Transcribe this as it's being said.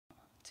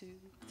2,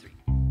 3.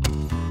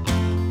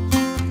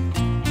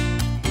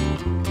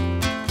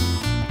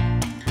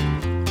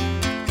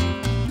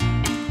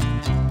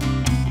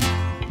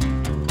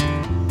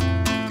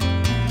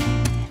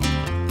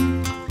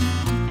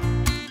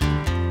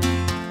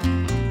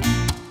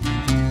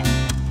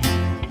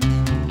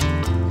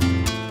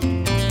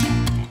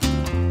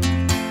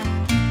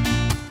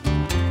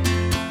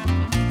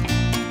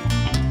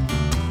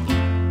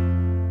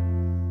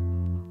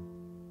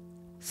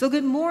 So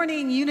good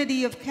morning,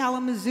 Unity of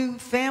Kalamazoo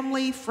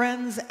family,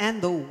 friends,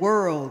 and the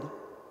world.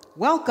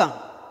 Welcome.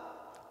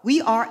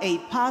 We are a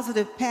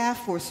positive path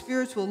for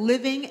spiritual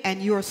living,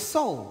 and your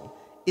soul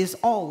is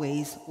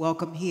always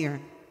welcome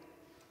here.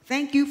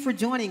 Thank you for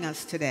joining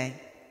us today.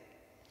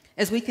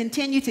 As we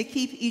continue to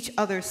keep each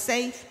other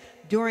safe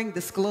during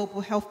this global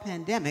health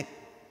pandemic,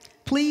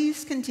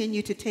 please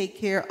continue to take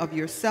care of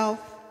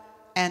yourself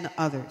and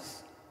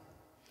others.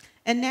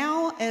 And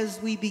now,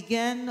 as we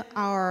begin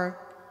our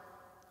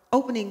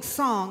opening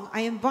song,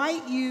 I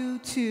invite you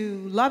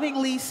to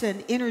lovingly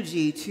send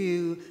energy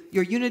to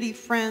your Unity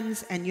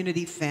friends and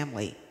Unity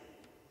family.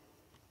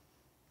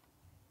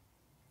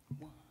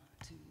 1,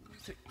 2,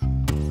 3.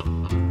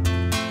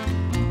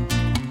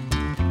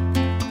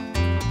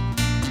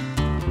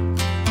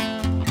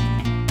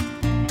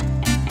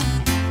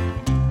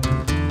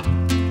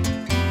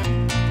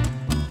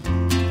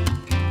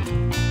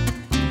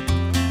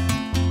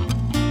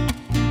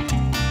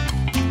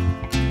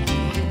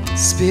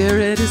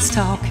 Spirit is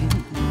talking,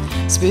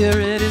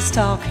 Spirit is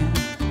talking,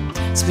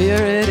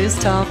 Spirit is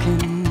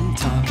talking,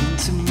 talking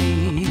to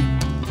me.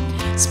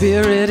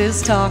 Spirit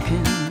is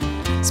talking,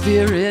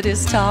 Spirit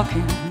is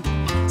talking,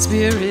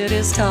 Spirit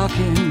is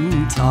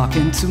talking,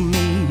 talking to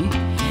me.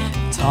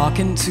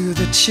 Talking to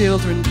the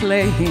children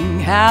playing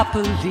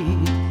happily,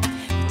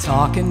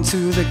 talking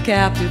to the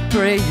captive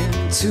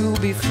praying to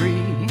be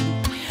free,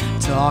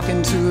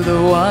 talking to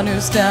the one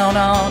who's down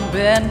on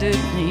bended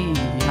knee.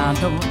 I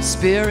know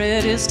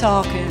Spirit is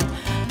talking,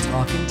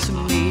 talking to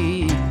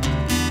me.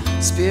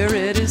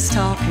 Spirit is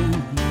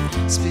talking,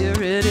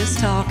 Spirit is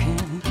talking,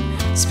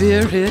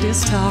 Spirit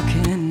is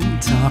talking,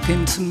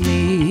 talking to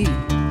me.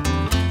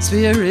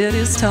 Spirit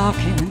is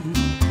talking,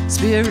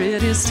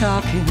 Spirit is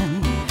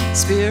talking,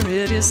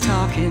 Spirit is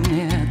talking,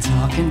 yeah,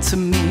 talking to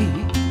me.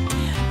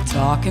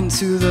 Talking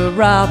to the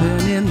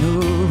robin in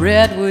the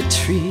redwood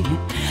tree,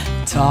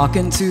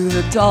 talking to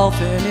the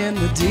dolphin in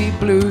the deep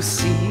blue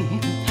sea,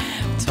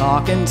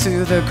 talking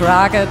to the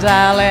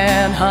crocodile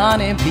and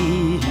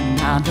honeybee. And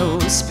I know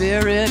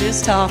Spirit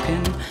is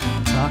talking,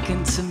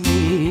 talking to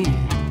me.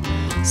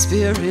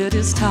 Spirit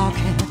is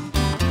talking,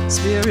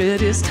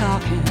 Spirit is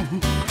talking,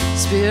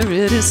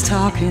 Spirit is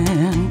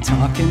talking,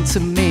 talking to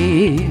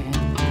me.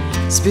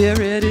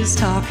 Spirit is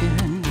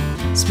talking,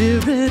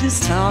 Spirit is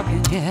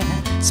talking,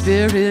 yeah.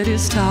 Spirit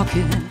is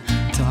talking,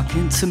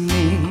 talking to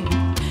me.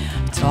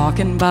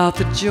 Talking about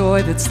the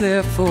joy that's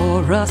there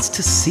for us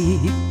to see.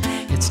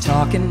 It's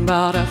talking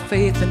about our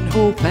faith and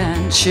hope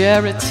and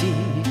charity.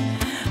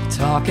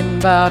 Talking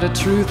about a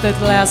truth that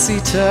lasts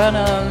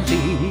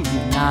eternally.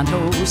 And I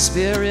know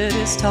Spirit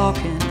is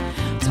talking,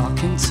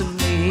 talking to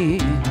me.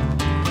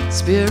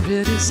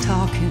 Spirit is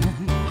talking,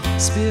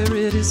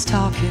 Spirit is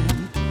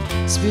talking,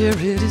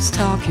 Spirit is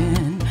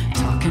talking,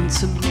 talking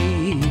to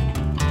me.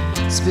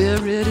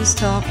 Spirit is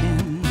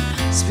talking,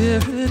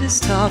 Spirit is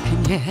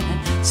talking,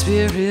 yeah.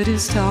 Spirit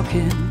is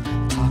talking,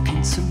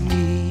 talking to me.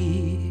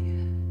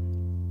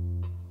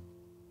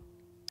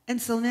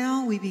 And so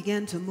now we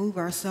begin to move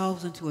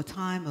ourselves into a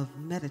time of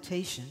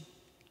meditation.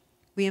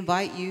 We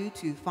invite you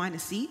to find a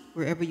seat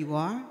wherever you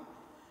are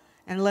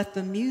and let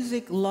the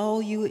music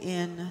lull you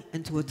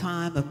into a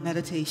time of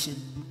meditation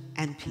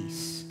and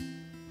peace.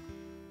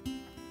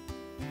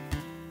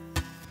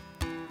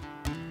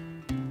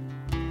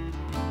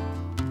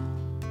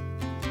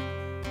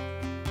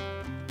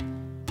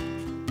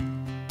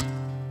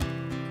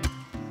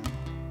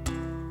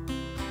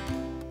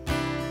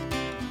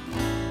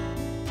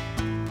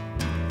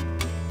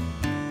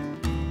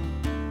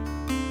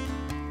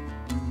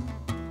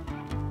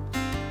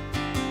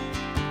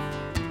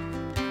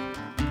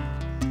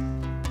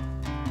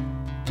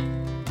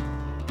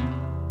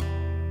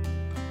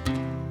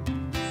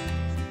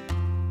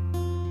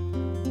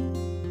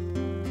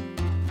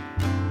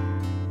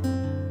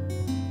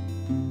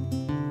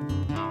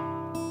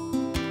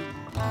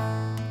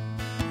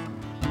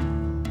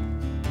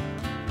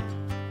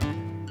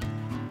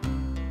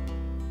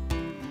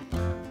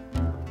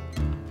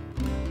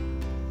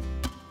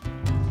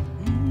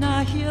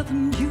 I hear the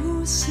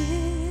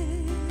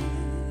music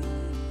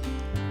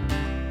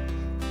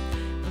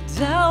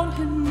down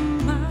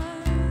in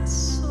my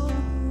soul,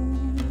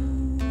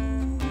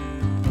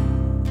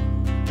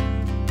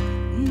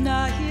 and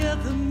I hear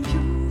the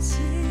music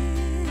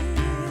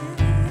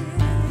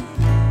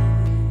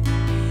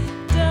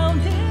down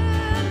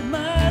in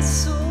my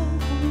soul.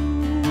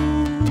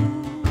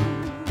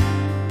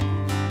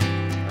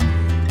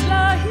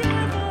 I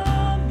hear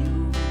the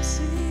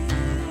music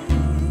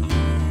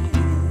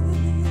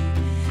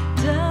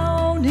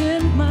down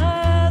in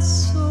my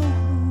soul.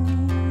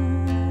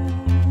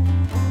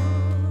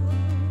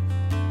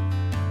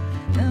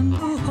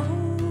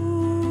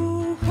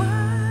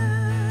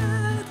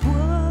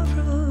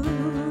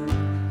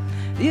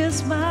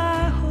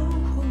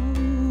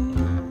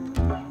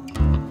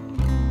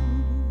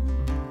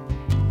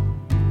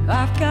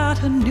 I've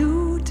got a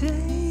new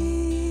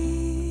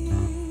day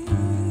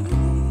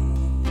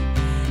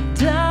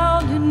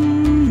down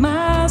in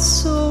my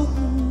soul.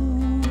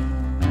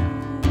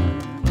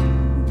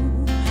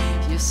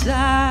 Yes,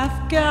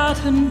 I've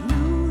got a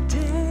new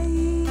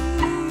day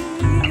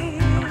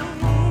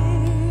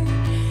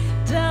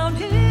down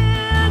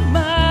in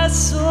my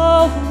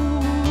soul.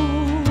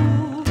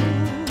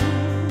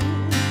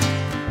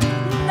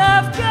 And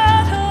I've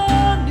got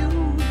a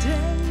new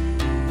day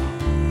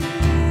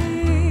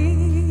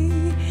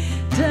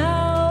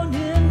down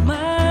in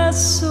my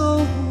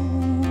soul.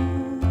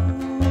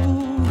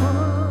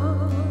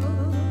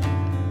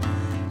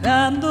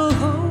 And the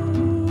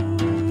whole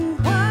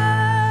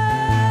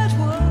wide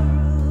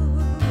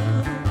world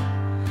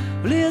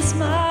is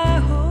my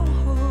home.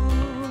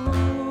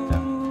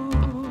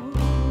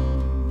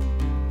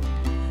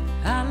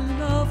 I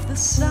love the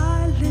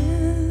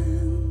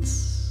silence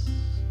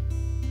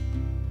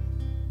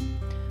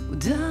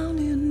down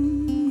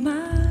in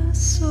my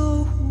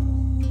soul.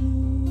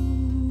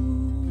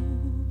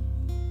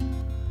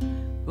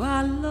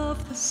 I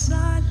love the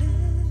silence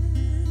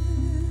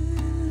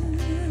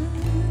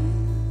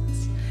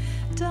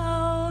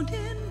down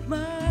in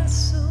my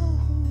soul.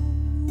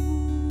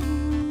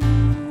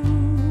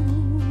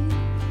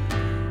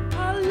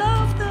 I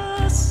love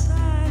the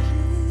silence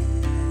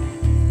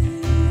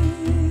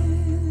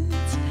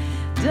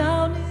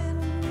down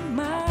in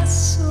my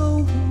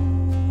soul.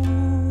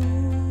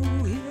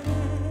 Yeah.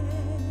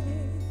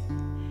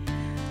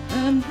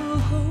 And the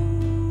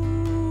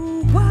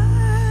whole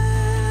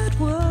wide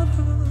world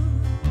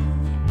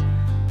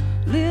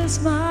is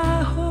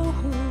my home.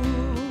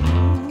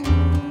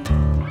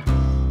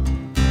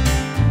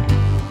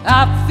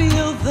 I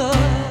feel the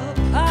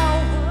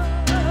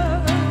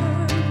power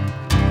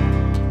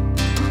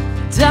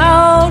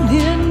down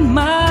in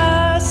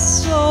my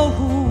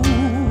soul.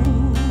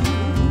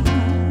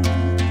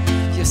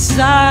 Yes,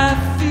 I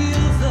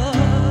feel the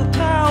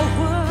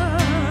power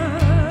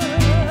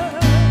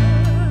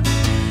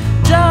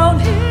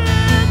down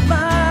in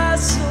my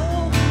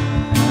soul.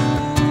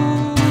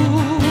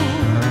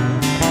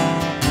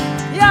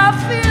 Yeah, I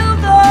feel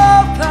the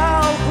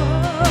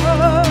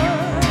power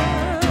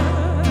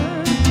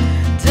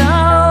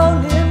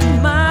down in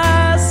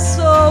my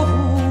soul,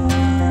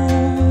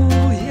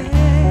 yeah.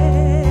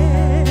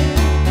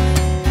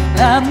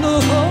 And the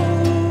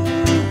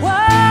whole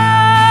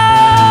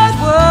wide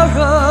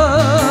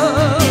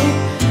world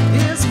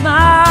is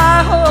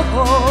my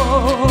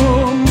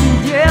home.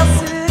 Yes,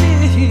 it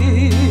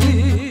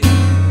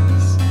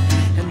is.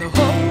 And the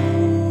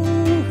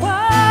whole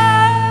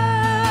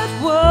wide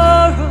world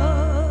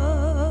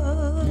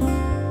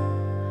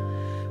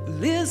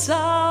is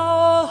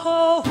our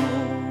home.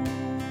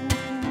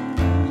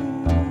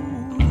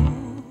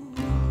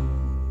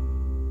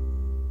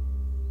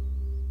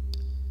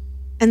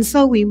 And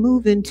so we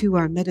move into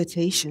our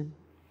meditation,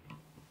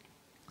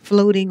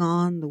 floating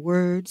on the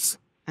words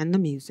and the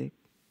music.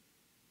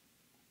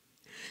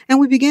 And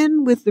we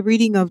begin with the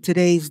reading of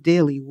today's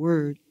daily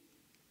word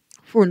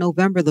for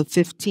November the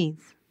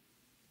 15th.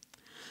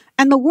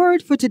 And the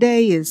word for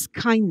today is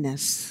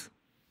kindness.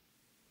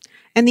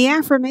 And the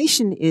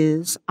affirmation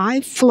is,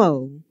 I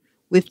flow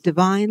with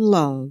divine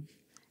love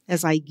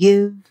as I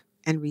give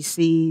and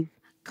receive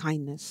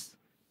kindness.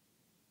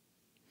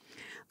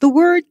 The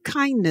word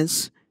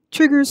kindness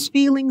triggers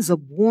feelings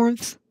of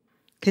warmth,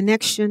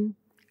 connection,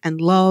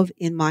 and love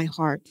in my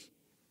heart.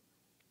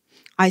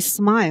 I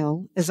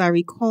smile as I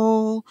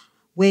recall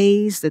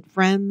ways that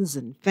friends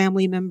and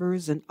family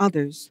members and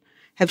others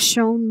have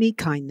shown me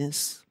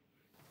kindness.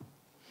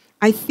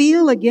 I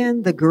feel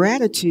again the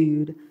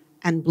gratitude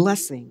and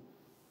blessing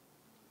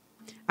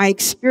I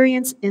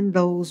experience in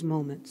those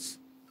moments.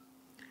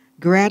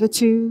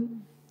 Gratitude,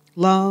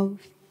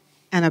 love,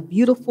 and a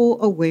beautiful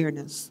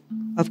awareness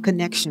of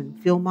connection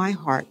fill my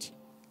heart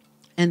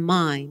and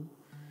mind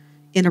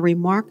in a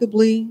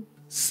remarkably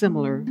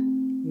similar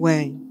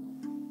way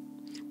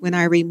when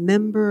I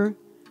remember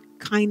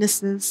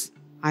kindnesses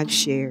I've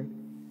shared.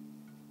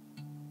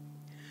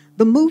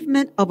 The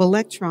movement of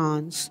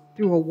electrons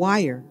through a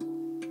wire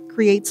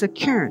creates a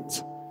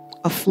current,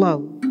 a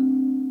flow.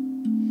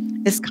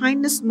 As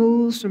kindness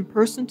moves from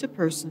person to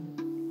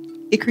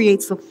person, it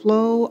creates a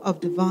flow of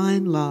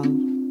divine love.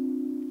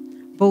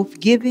 Both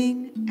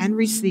giving and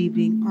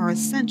receiving are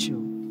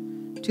essential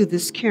to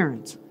this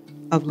current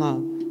of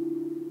love.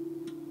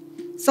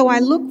 So I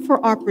look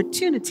for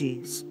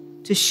opportunities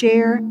to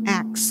share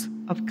acts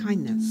of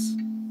kindness.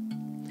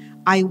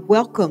 I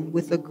welcome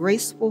with a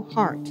graceful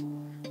heart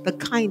the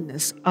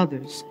kindness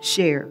others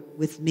share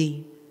with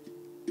me.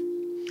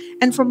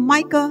 And from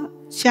Micah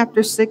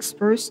chapter 6,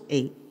 verse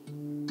 8,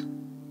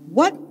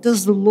 what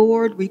does the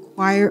Lord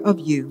require of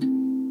you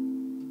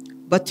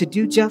but to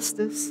do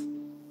justice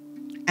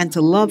and to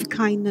love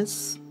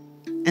kindness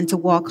and to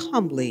walk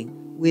humbly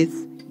with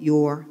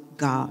your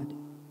God?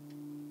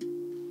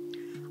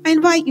 I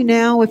invite you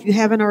now, if you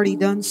haven't already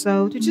done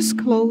so, to just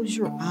close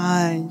your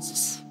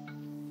eyes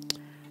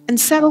and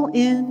settle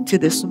into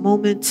this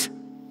moment,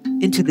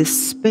 into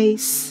this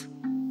space,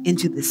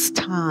 into this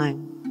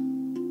time.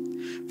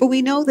 For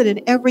we know that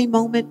in every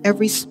moment,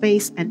 every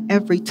space, and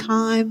every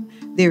time,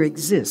 there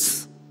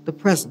exists the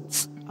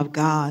presence of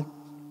God.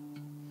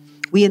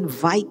 We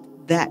invite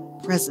that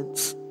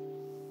presence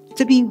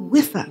to be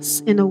with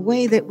us in a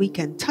way that we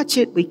can touch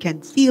it, we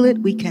can feel it,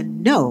 we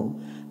can know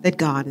that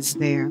God is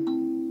there.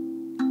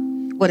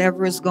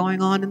 Whatever is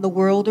going on in the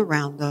world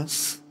around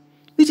us,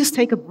 we just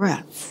take a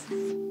breath.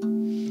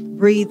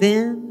 Breathe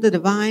in the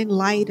divine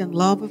light and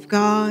love of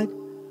God,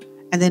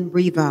 and then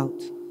breathe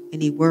out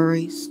any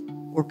worries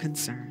or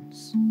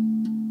concerns.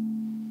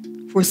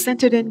 For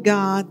centered in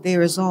God,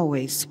 there is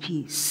always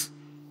peace,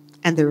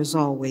 and there is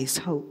always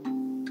hope.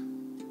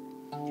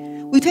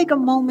 We take a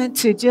moment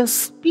to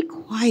just be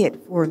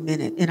quiet for a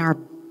minute in our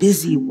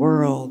busy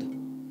world,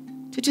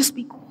 to just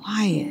be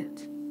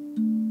quiet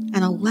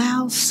and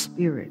allow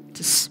Spirit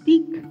to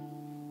speak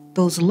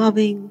those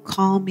loving,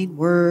 calming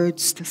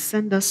words, to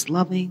send us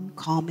loving,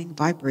 calming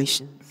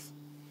vibrations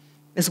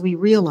as we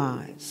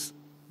realize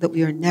that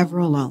we are never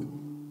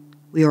alone.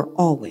 We are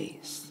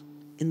always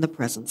in the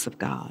presence of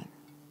God.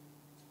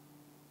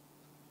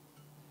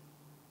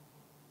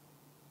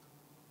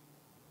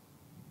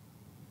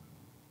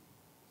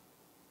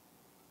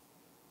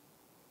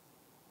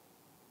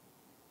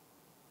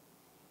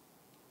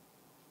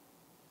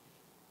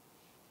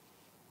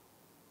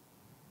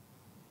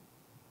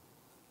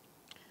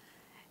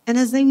 And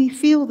as we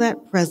feel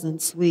that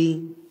presence,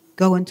 we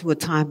go into a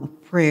time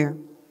of prayer.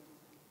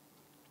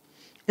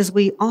 As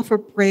we offer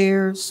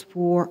prayers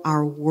for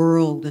our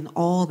world and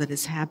all that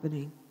is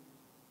happening.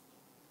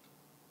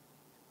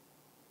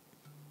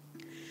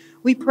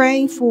 We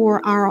pray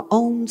for our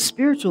own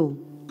spiritual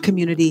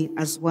community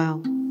as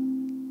well.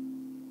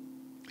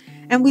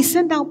 And we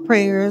send out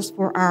prayers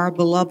for our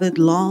beloved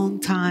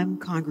longtime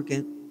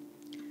congregant,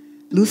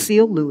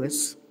 Lucille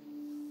Lewis,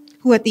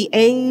 who at the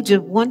age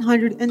of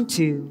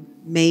 102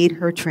 made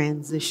her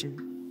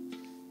transition.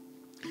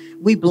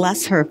 We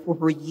bless her for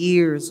her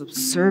years of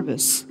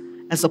service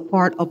as a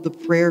part of the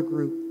prayer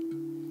group.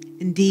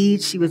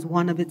 Indeed, she was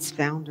one of its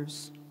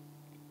founders.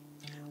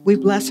 We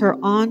bless her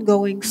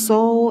ongoing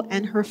soul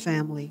and her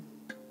family.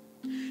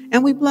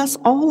 And we bless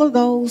all of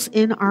those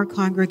in our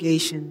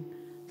congregation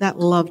that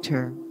loved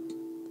her,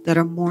 that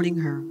are mourning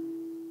her.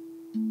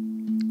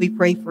 We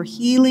pray for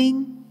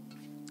healing.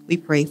 We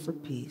pray for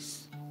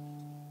peace.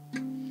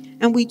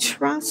 And we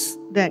trust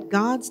that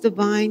God's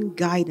divine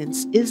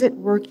guidance is at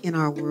work in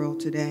our world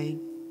today.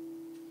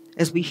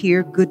 As we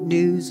hear good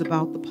news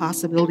about the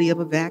possibility of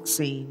a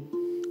vaccine,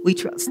 we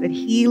trust that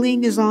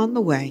healing is on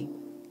the way,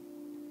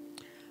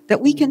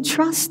 that we can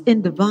trust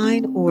in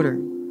divine order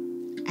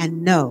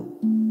and know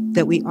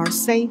that we are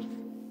safe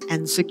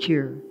and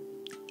secure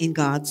in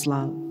God's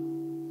love.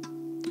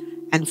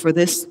 And for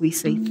this, we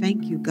say,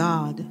 thank you,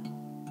 God.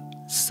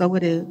 So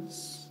it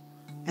is,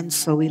 and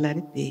so we let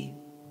it be.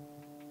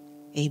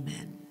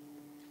 Amen.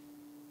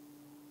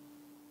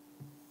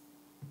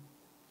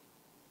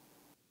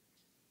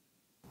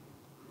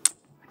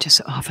 Just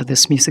offer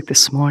this music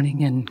this morning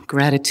in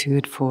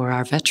gratitude for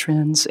our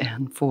veterans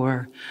and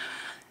for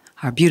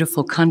our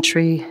beautiful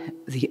country,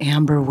 the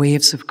amber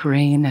waves of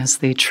grain as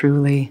they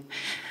truly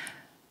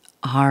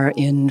are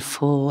in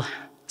full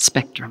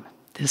spectrum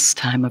this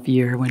time of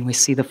year when we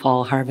see the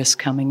fall harvest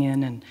coming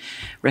in, and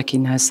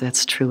recognize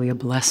that's truly a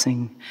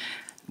blessing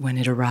when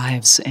it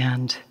arrives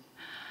and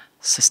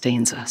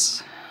sustains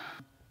us.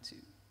 1, 2,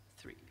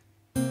 3.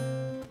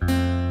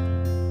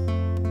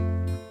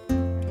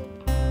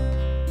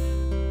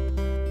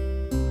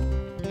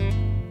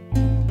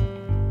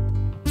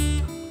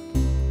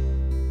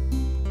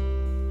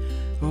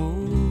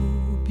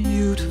 Oh,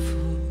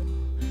 beautiful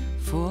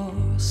for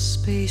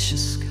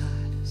spacious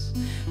skies,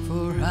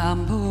 for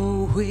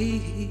amber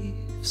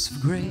waves of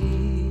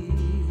gray,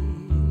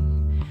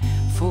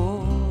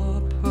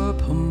 for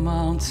purple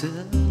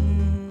mountain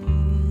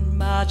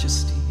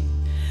majesty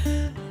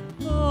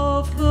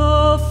of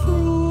the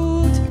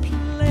fruit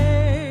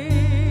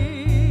plain.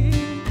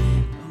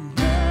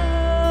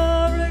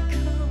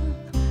 America,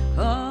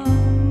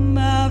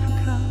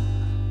 America,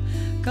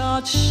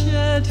 God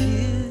shed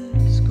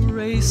his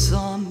grace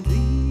on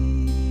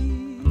thee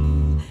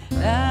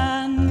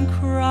and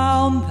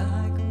crowned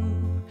thy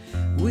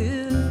good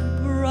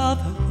with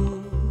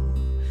brotherhood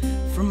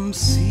from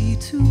sea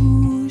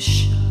to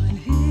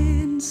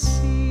shining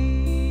sea.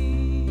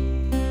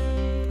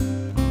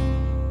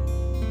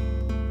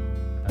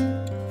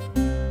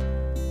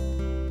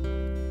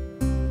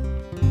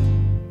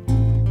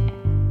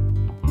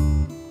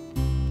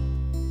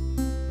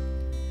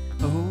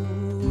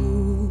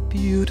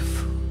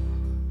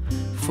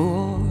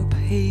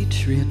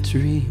 Patriot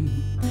dream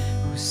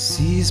who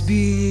sees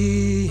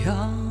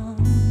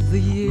beyond the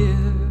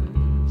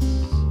years,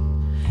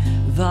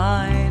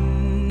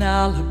 thine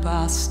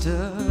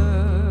alabaster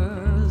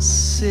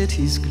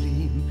cities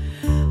gleam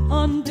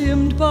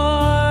undimmed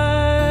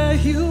by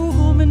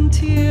human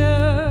tears.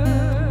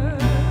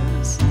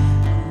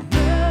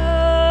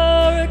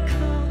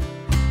 America,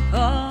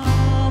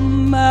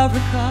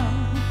 America,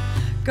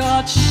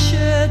 God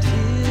shed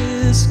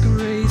his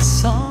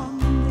grace on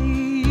thee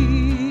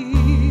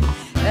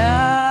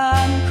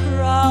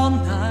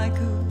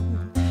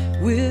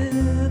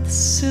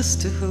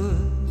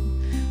sisterhood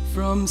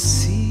from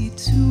sea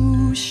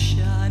to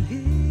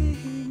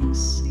shining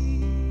sea.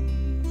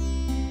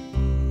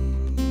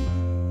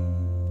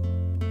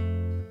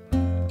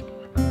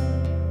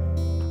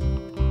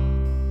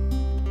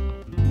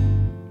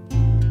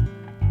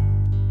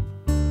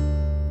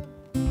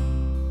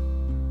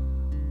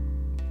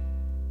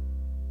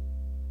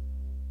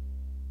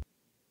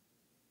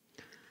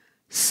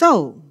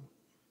 So,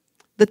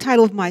 the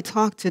title of my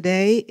talk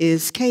today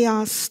is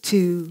Chaos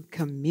to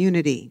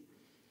Community.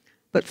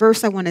 But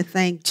first, I want to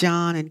thank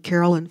John and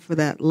Carolyn for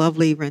that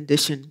lovely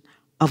rendition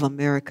of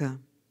America,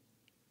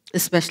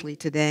 especially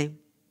today.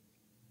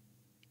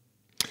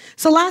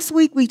 So last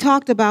week, we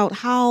talked about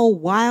how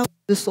wild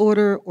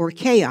disorder or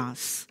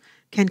chaos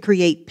can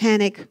create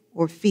panic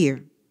or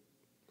fear.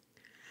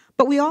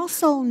 But we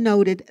also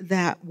noted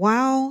that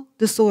wild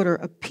disorder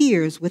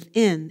appears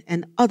within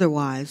an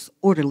otherwise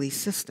orderly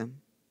system,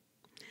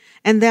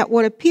 and that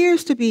what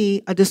appears to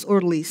be a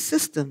disorderly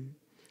system,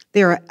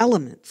 there are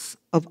elements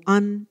of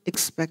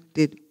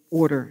unexpected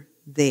order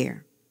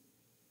there.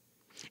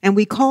 And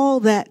we call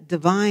that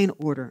divine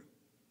order.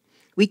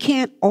 We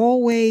can't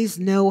always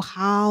know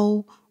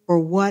how or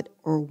what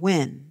or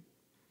when,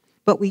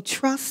 but we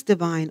trust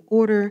divine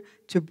order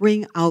to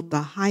bring out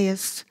the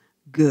highest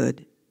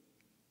good.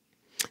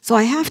 So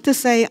I have to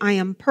say, I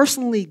am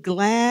personally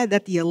glad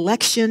that the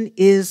election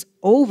is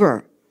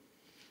over.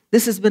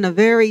 This has been a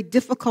very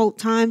difficult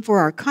time for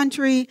our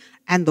country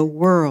and the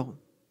world.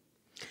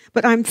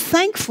 But I'm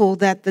thankful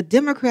that the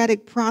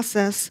democratic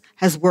process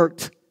has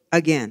worked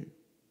again.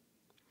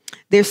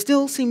 There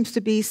still seems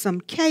to be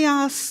some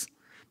chaos,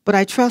 but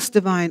I trust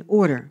divine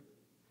order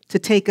to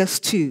take us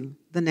to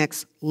the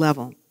next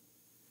level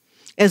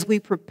as we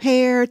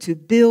prepare to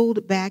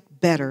build back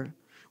better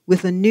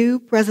with a new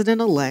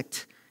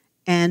president-elect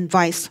and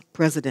vice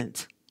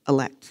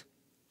president-elect.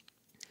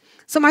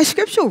 So my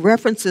scriptural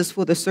references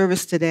for the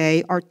service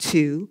today are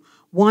two,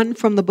 one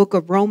from the book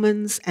of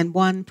Romans and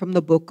one from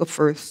the book of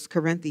 1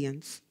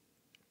 Corinthians.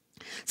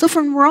 So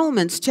from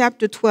Romans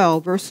chapter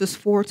 12, verses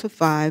 4 to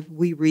 5,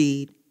 we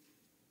read,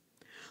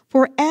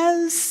 "For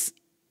as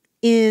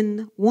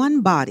in one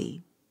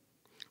body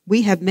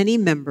we have many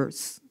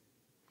members,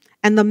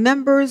 and the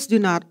members do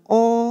not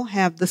all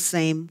have the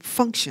same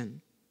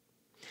function,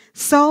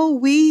 so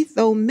we,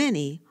 though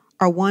many,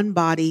 are one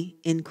body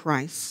in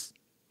Christ,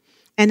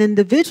 and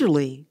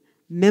individually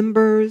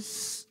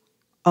members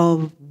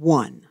of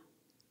one,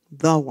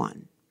 the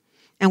one,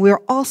 and we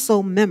are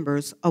also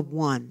members of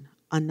one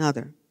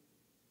another."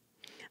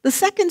 The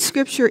second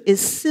scripture is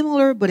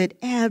similar, but it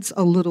adds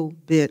a little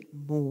bit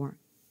more.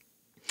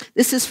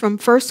 This is from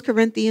 1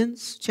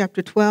 Corinthians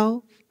chapter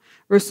 12,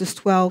 verses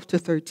 12 to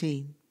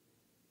 13.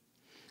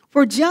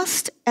 "For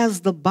just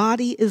as the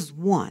body is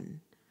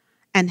one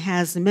and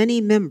has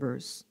many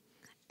members,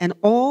 and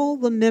all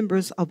the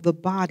members of the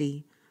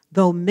body,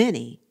 though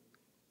many,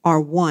 are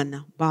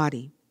one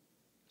body,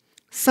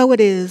 so it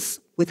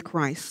is with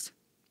Christ.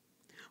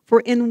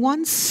 For in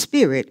one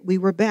Spirit we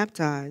were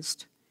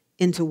baptized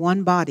into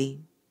one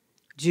body,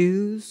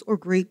 Jews or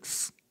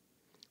Greeks,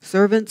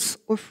 servants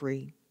or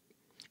free,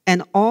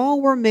 and all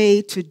were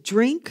made to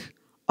drink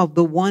of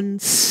the one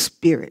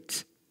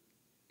Spirit."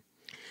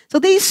 So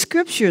these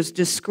scriptures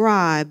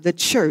describe the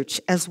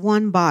church as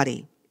one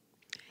body.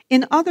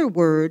 In other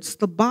words,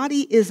 the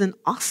body is an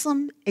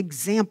awesome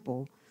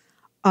example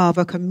of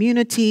a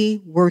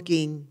community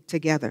working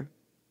together.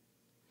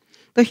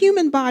 The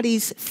human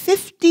body's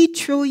 50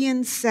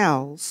 trillion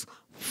cells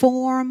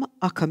form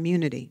a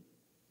community.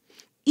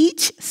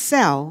 Each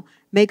cell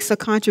makes a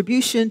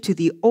contribution to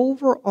the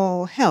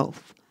overall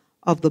health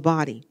of the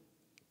body.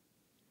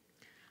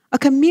 A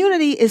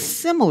community is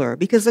similar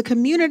because a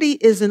community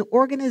is an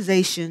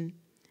organization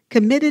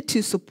committed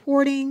to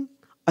supporting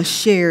a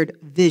shared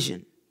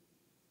vision.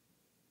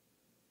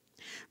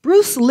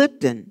 Bruce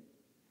Lipton,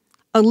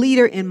 a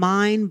leader in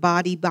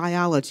mind-body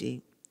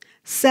biology,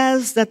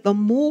 says that the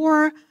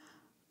more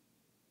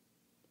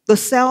the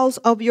cells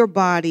of your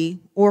body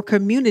or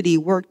community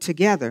work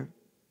together,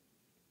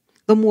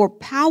 the more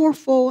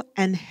powerful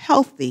and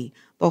healthy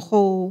the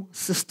whole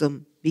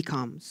system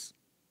becomes.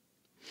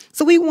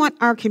 So we want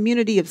our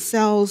community of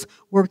cells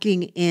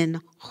working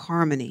in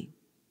harmony.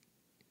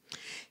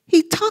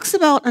 He talks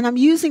about, and I'm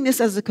using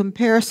this as a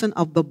comparison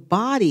of the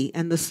body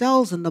and the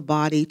cells in the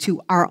body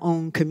to our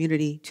own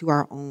community, to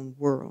our own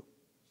world.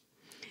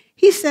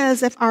 He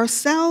says if our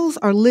cells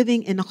are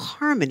living in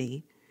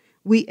harmony,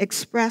 we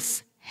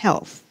express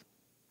health.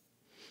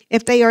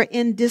 If they are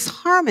in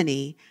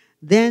disharmony,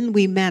 then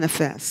we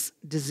manifest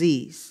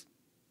disease.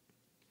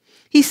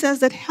 He says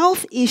that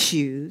health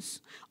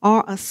issues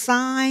are a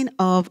sign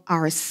of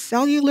our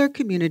cellular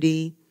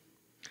community,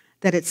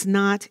 that it's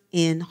not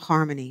in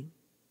harmony.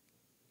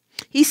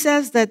 He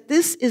says that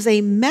this is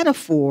a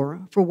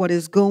metaphor for what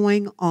is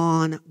going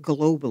on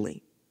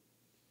globally.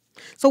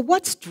 So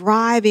what's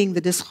driving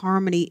the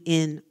disharmony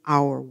in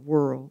our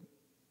world?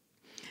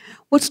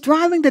 What's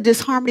driving the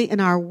disharmony in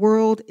our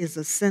world is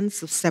a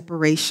sense of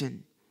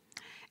separation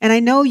And I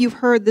know you've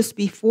heard this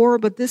before,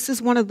 but this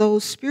is one of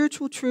those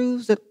spiritual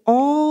truths that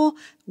all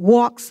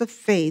walks of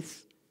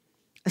faith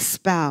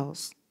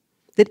espouse.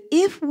 That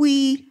if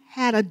we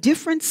had a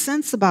different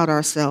sense about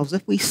ourselves,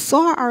 if we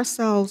saw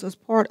ourselves as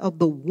part of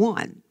the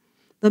one,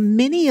 the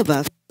many of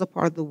us as a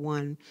part of the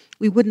one,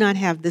 we would not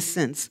have this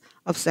sense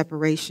of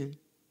separation.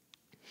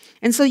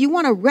 And so you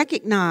want to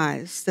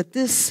recognize that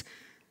this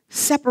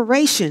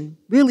separation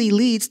really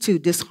leads to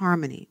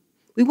disharmony.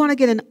 We want to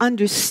get an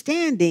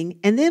understanding,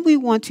 and then we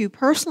want to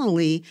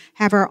personally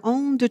have our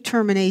own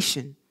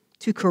determination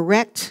to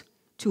correct,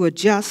 to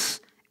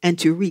adjust, and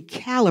to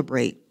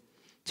recalibrate,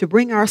 to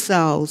bring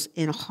ourselves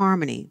in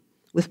harmony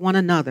with one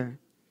another,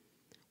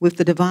 with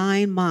the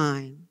divine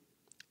mind,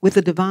 with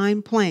the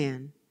divine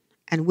plan,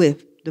 and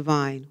with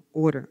divine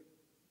order.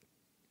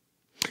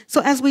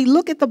 So as we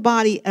look at the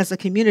body as a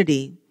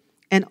community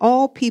and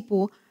all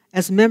people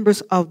as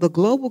members of the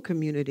global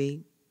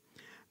community,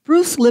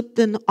 Bruce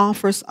Lipton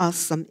offers us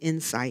some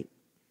insight.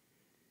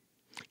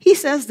 He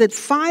says that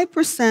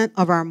 5%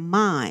 of our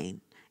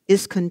mind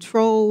is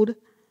controlled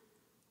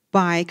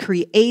by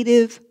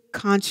creative,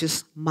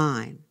 conscious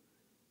mind.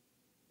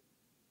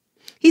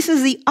 He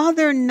says the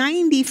other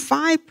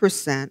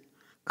 95%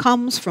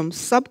 comes from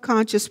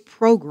subconscious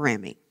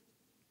programming.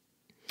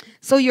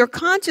 So your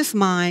conscious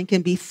mind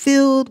can be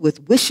filled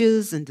with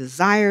wishes and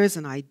desires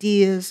and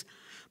ideas,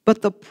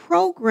 but the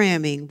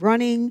programming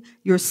running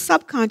your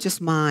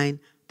subconscious mind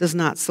does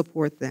not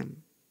support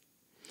them.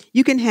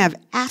 You can have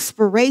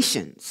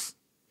aspirations,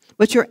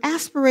 but your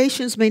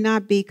aspirations may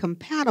not be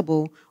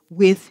compatible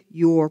with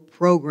your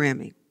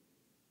programming.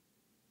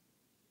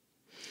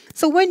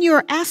 So when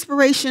your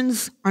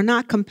aspirations are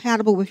not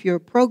compatible with your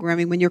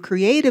programming, when your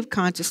creative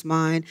conscious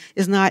mind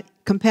is not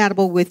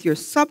compatible with your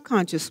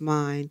subconscious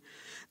mind,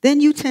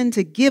 then you tend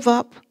to give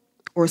up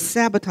or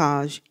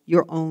sabotage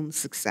your own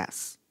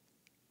success.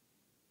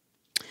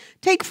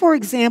 Take, for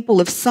example,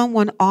 if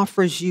someone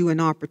offers you an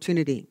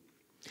opportunity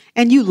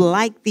and you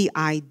like the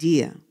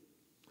idea,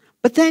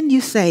 but then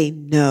you say,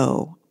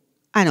 no,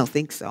 I don't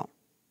think so.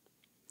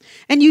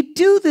 And you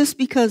do this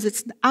because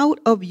it's out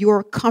of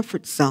your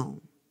comfort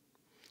zone.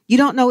 You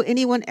don't know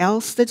anyone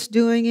else that's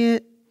doing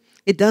it.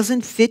 It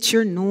doesn't fit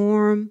your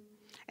norm.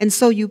 And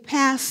so you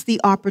pass the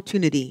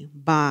opportunity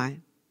by.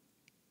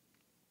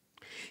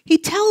 He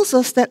tells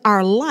us that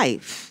our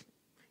life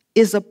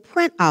is a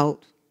printout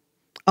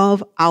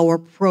of our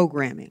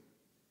programming.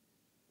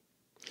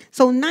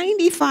 So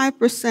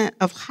 95%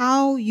 of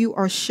how you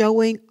are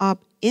showing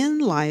up in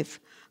life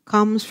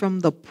comes from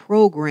the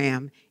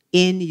program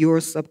in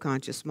your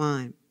subconscious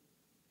mind.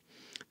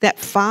 That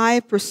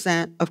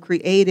 5% of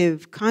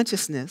creative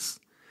consciousness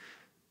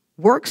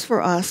works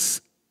for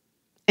us,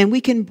 and we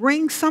can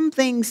bring some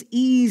things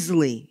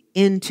easily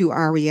into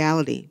our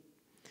reality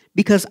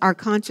because our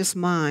conscious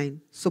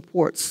mind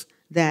supports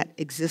that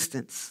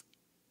existence.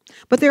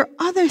 But there are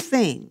other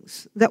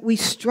things that we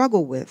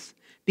struggle with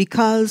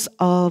because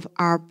of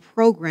our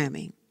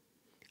programming.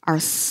 Our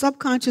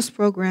subconscious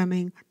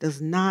programming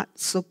does not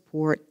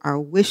support our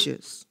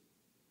wishes.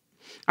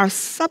 Our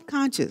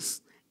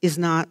subconscious is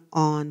not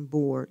on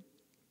board.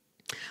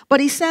 But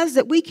he says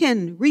that we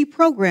can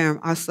reprogram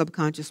our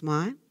subconscious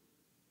mind.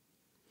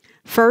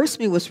 First,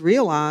 we must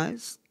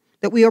realize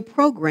that we are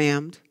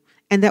programmed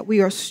and that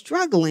we are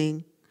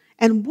struggling,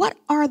 and what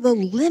are the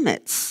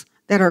limits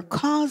that are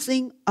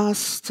causing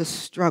us to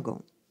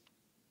struggle.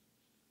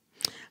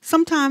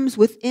 Sometimes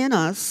within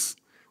us,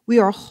 we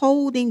are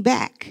holding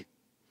back.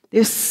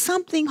 There's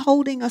something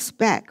holding us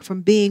back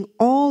from being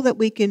all that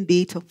we can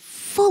be to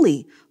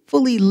fully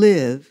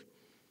live,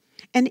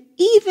 and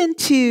even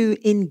to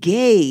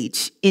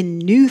engage in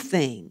new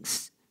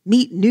things,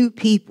 meet new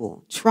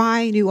people,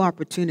 try new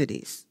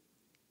opportunities.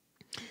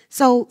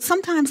 So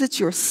sometimes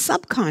it's your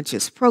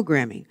subconscious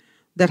programming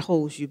that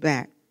holds you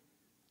back.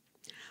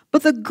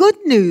 But the good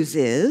news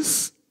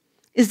is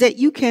that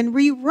you can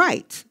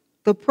rewrite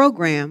the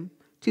program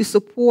to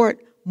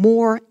support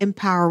more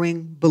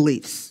empowering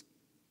beliefs.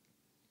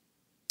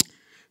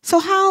 So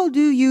how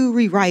do you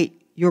rewrite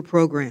your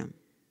program?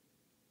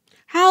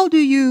 How do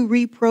you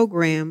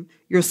reprogram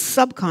your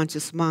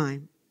subconscious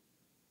mind?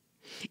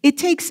 It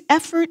takes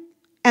effort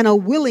and a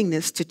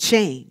willingness to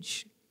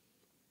change.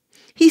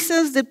 He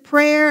says that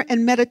prayer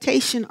and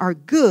meditation are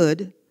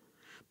good,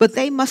 but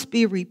they must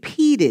be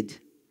repeated.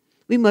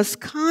 We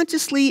must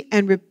consciously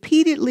and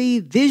repeatedly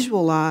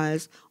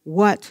visualize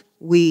what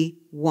we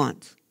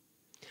want.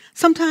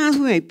 Sometimes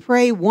we may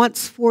pray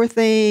once for a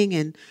thing,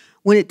 and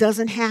when it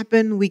doesn't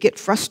happen, we get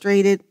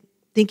frustrated,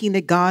 thinking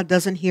that God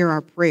doesn't hear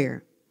our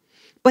prayer.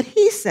 But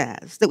he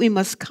says that we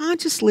must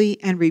consciously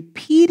and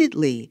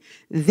repeatedly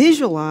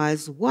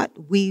visualize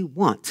what we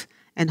want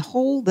and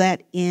hold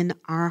that in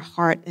our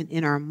heart and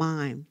in our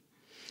mind.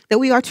 That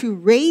we are to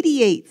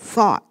radiate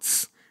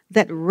thoughts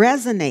that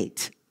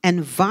resonate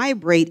and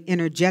vibrate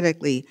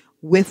energetically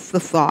with the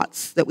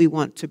thoughts that we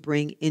want to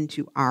bring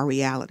into our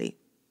reality.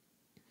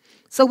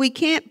 So we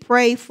can't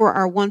pray for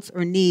our wants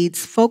or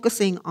needs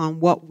focusing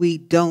on what we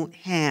don't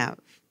have.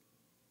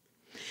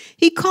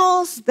 He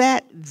calls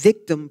that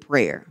victim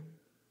prayer.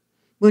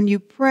 When you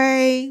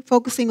pray,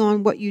 focusing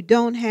on what you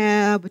don't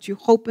have, but you're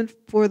hoping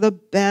for the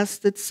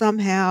best, that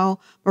somehow,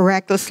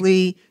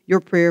 miraculously, your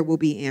prayer will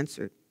be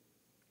answered.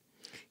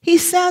 He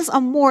says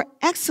a more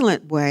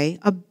excellent way,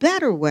 a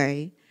better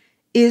way,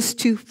 is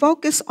to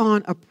focus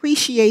on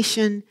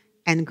appreciation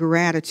and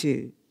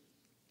gratitude.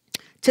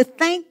 To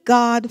thank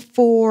God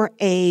for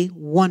a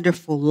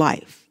wonderful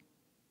life.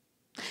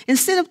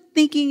 Instead of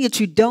thinking that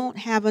you don't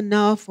have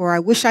enough, or I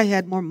wish I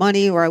had more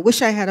money, or I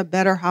wish I had a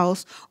better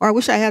house, or I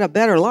wish I had a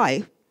better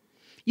life,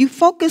 you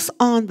focus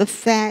on the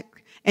fact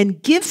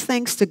and give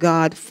thanks to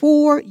God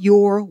for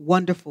your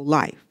wonderful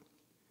life.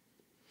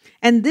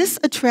 And this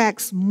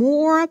attracts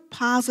more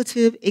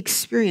positive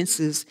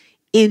experiences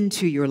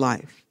into your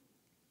life.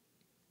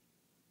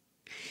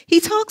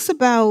 He talks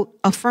about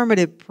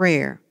affirmative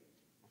prayer.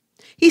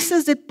 He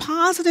says that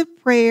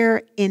positive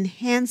prayer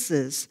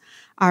enhances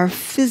our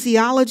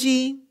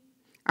physiology,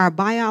 our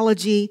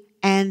biology,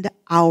 and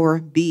our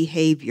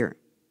behavior.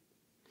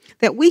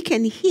 That we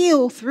can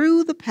heal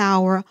through the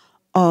power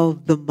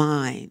of the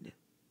mind.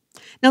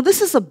 Now,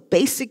 this is a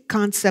basic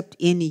concept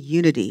in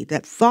unity,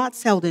 that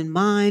thoughts held in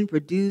mind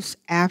produce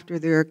after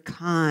their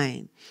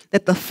kind,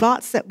 that the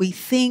thoughts that we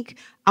think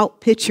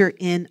outpicture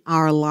in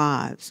our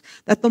lives,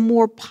 that the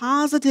more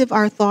positive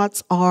our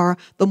thoughts are,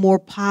 the more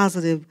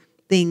positive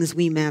things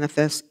we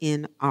manifest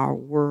in our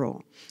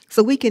world.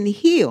 So we can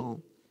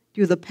heal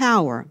through the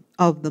power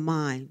of the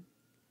mind.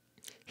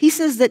 He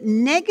says that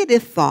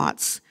negative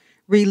thoughts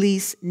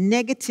release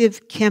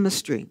negative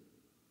chemistry,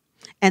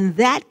 and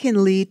that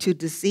can lead to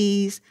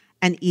disease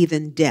and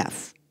even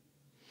death.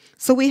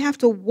 So we have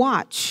to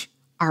watch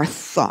our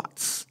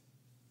thoughts.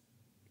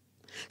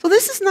 So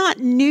this is not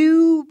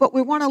new, but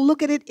we want to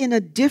look at it in a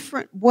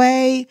different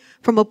way,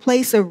 from a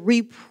place of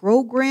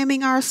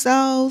reprogramming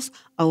ourselves,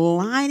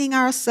 aligning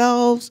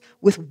ourselves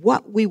with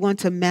what we want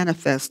to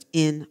manifest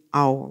in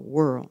our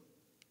world.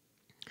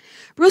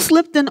 Bruce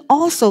Lipton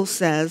also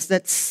says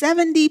that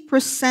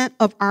 70%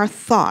 of our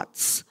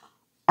thoughts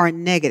are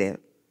negative.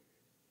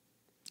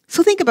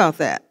 So think about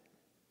that.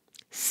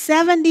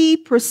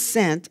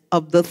 70%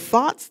 of the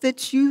thoughts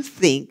that you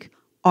think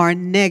are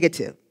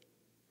negative.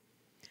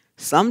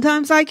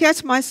 Sometimes I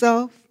catch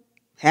myself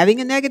having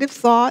a negative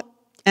thought,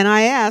 and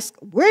I ask,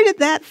 where did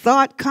that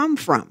thought come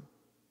from?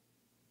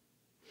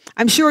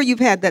 I'm sure you've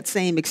had that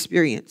same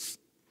experience.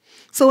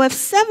 So if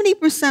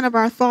 70% of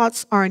our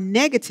thoughts are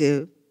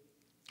negative,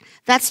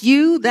 that's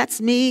you,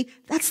 that's me,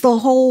 that's the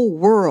whole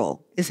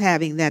world is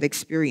having that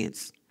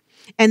experience.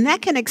 And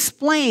that can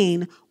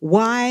explain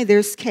why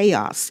there's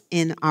chaos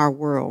in our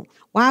world,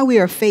 why we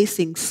are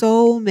facing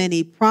so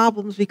many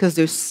problems, because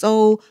there's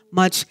so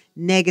much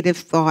negative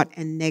thought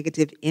and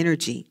negative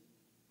energy.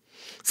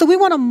 So we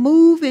want to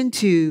move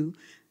into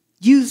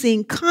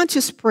using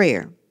conscious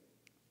prayer,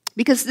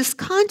 because this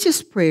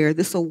conscious prayer,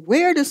 this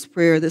awareness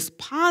prayer, this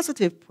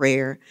positive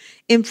prayer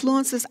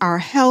influences our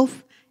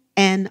health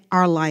and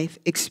our life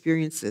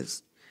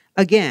experiences.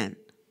 Again,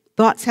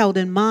 thoughts held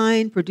in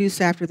mind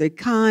produce after their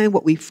kind.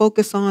 What we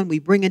focus on, we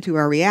bring into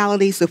our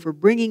reality. So if we're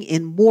bringing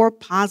in more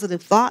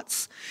positive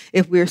thoughts,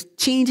 if we're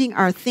changing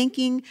our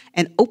thinking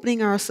and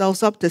opening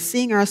ourselves up to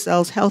seeing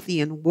ourselves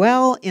healthy and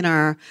well in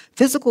our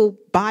physical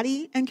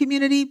body and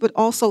community, but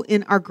also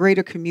in our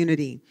greater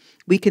community,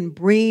 we can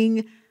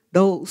bring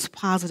those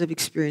positive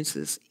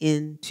experiences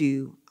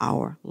into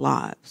our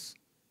lives.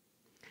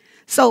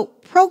 So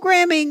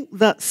programming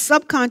the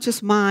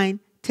subconscious mind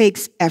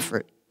takes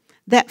effort.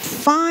 That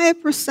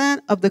 5%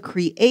 of the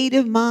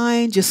creative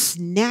mind just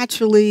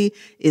naturally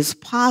is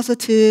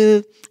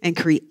positive and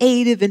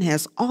creative and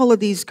has all of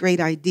these great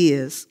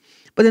ideas.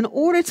 But in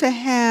order to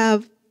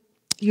have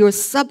your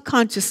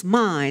subconscious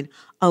mind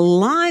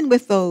align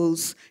with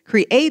those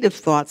creative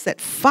thoughts, that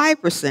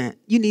 5%,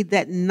 you need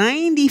that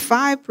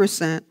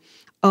 95%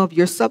 of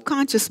your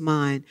subconscious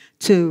mind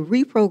to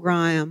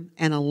reprogram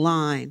and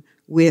align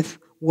with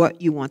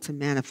what you want to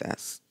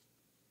manifest.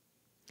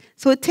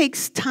 So it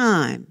takes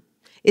time.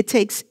 It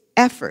takes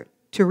effort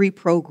to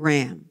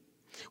reprogram.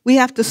 We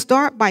have to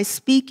start by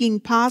speaking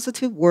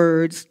positive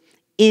words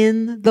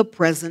in the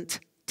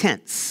present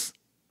tense.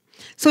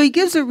 So he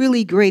gives a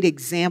really great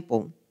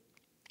example.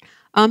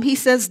 He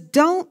says,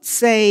 don't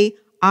say,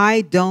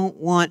 I don't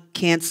want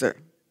cancer.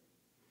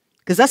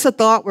 Because that's a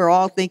thought we're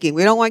all thinking.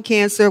 We don't want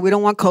cancer. We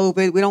don't want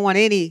COVID. We don't want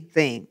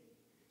anything.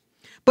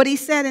 But he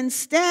said,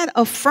 instead,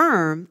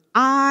 affirm,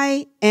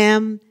 I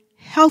am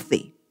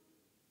healthy.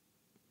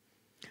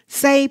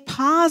 Say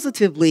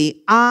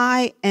positively,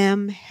 I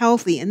am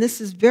healthy. And this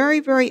is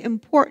very, very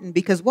important,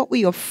 because what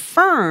we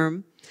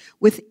affirm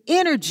with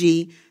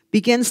energy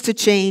begins to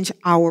change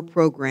our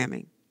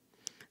programming.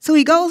 So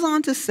he goes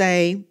on to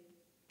say,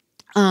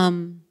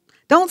 don't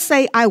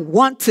say, I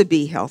want to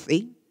be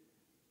healthy.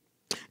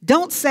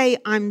 Don't say,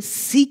 I'm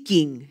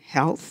seeking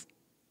health.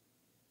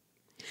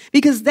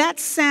 Because that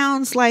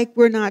sounds like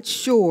we're not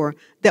sure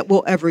that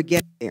we'll ever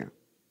get there.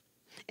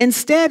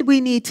 Instead,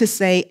 we need to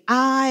say,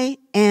 I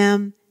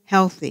am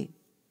healthy.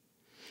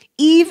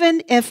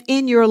 Even if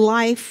in your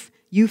life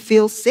you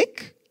feel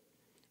sick,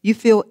 you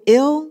feel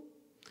ill,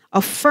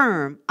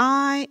 Affirm,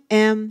 I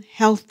am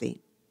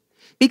healthy.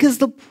 Because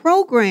the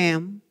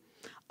program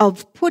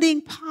of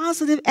putting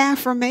positive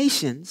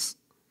affirmations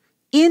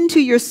into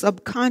your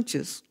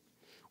subconscious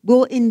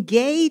will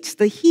engage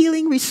the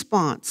healing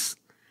response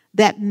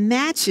that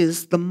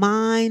matches the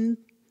mind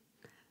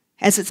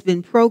as it's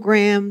been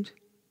programmed,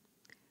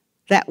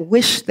 that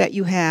wish that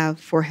you have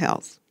for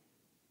health.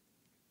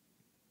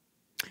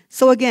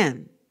 So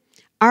again,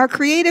 our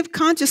creative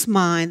conscious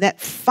mind, that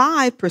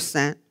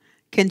 5%,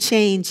 can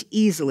change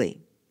easily.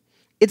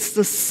 It's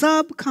the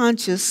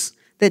subconscious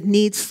that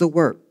needs the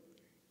work.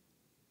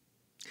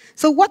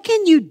 So what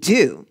can you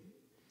do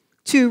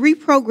to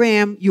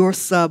reprogram your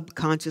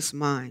subconscious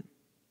mind?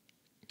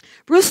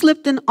 Bruce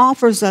Lipton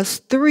offers us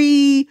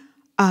three,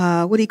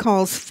 what he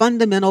calls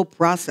fundamental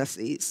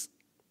processes.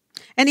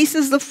 And he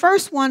says the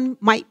first one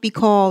might be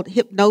called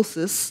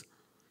hypnosis,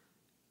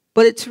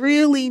 but it's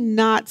really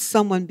not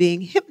someone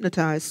being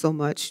hypnotized so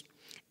much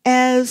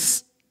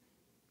as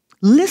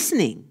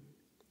listening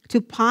to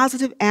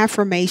positive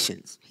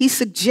affirmations. He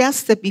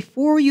suggests that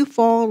before you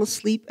fall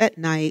asleep at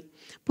night,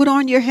 put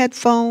on your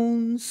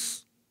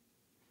headphones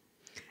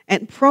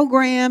and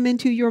program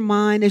into your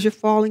mind as you're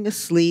falling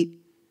asleep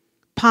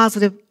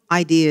positive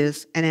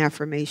ideas and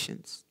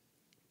affirmations.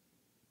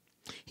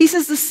 He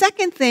says the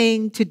second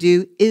thing to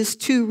do is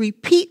to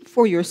repeat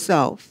for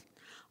yourself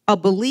a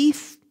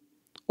belief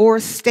or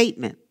a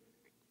statement.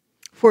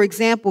 For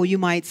example, you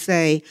might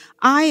say,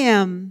 I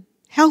am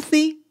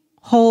healthy,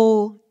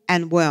 whole,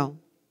 and well.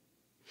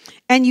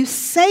 And you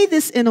say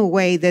this in a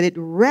way that it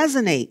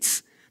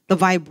resonates, the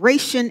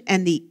vibration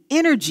and the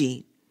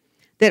energy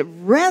that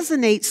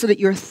resonates so that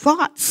your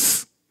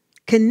thoughts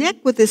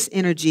connect with this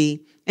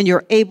energy and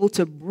you're able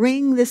to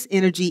bring this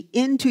energy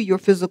into your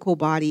physical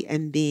body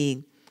and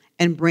being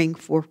and bring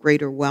forth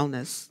greater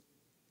wellness.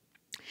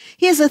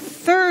 He has a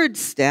third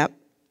step,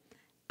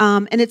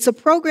 and it's a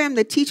program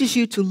that teaches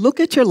you to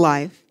look at your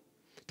life,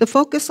 to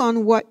focus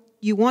on what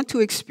you want to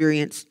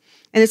experience,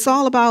 and it's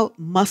all about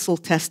muscle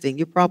testing.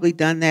 You've probably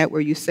done that where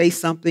you say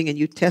something and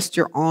you test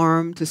your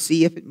arm to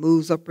see if it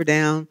moves up or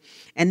down,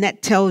 and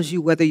that tells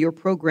you whether your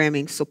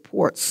programming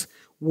supports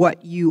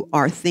what you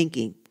are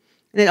thinking.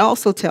 And it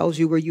also tells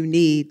you where you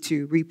need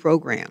to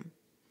reprogram.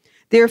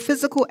 There are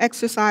physical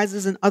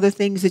exercises and other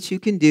things that you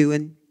can do,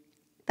 and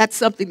that's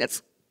something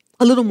that's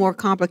a little more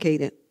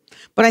complicated.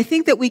 But I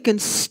think that we can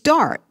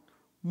start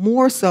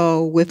more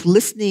so with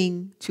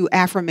listening to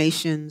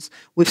affirmations,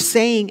 with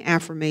saying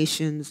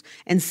affirmations,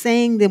 and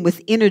saying them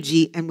with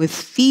energy and with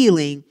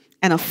feeling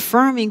and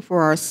affirming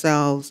for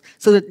ourselves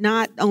so that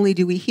not only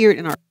do we hear it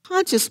in our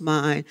conscious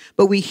mind,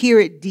 but we hear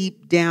it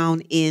deep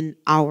down in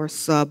our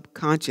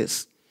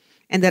subconscious.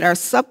 And that our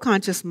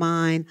subconscious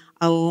mind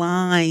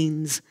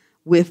aligns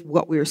with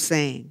what we're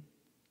saying.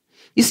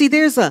 You see,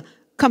 there's a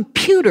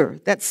computer,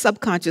 that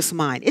subconscious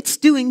mind. It's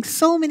doing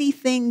so many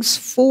things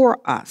for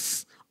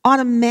us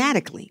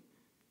automatically.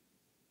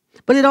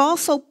 But it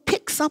also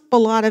picks up a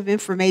lot of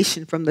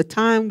information from the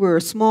time we're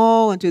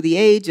small until the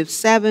age of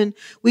 7.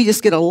 We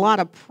just get a lot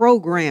of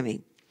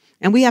programming.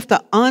 And we have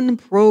to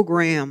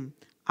unprogram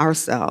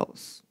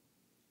ourselves.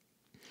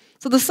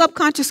 So the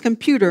subconscious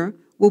computer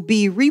will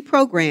be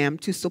reprogrammed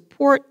to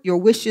support your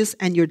wishes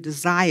and your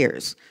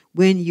desires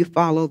when you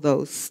follow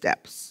those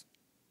steps.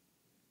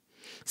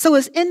 So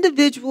as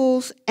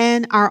individuals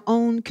and our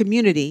own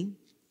community,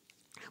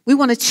 we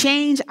want to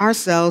change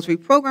ourselves,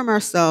 reprogram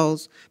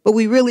ourselves, but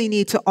we really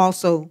need to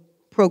also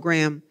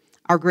program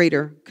our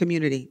greater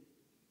community.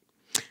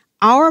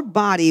 Our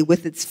body,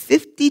 with its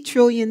 50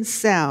 trillion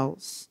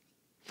cells,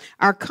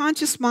 our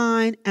conscious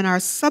mind and our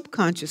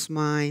subconscious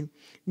mind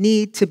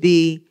need to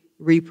be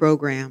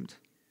reprogrammed.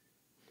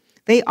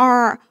 They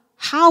are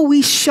how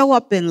we show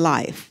up in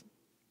life.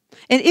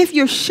 And if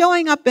you're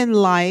showing up in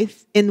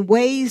life in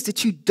ways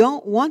that you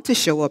don't want to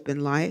show up in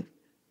life,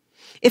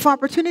 if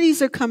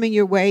opportunities are coming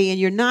your way and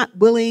you're not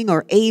willing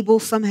or able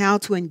somehow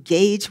to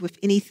engage with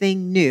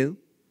anything new,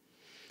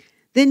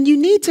 then you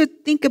need to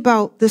think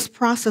about this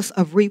process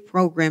of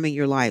reprogramming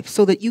your life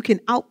so that you can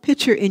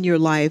outpicture in your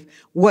life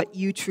what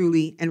you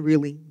truly and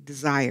really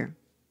desire.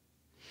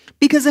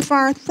 Because if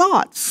our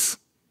thoughts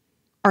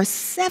are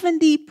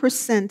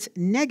 70%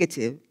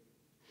 negative,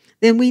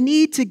 then we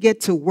need to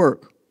get to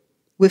work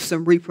with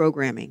some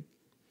reprogramming,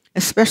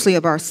 especially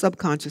of our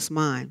subconscious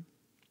mind.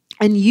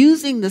 And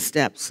using the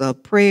steps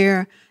of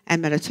prayer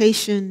and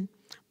meditation,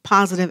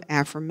 positive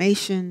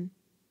affirmation,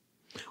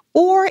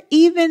 or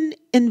even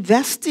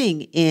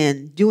investing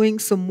in doing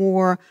some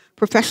more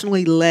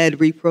professionally led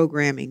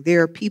reprogramming.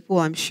 There are people,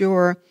 I'm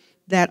sure,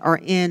 that are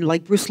in,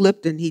 like Bruce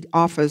Lipton, he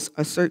offers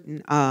a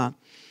certain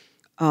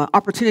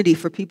opportunity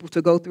for people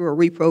to go through a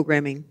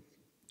reprogramming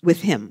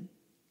with him.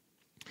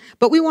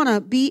 But we want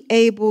to be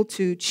able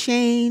to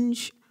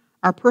change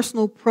our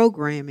personal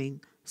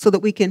programming so that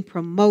we can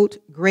promote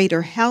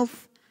greater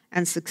health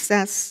and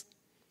success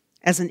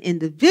as an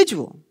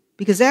individual,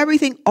 because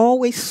everything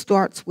always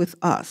starts with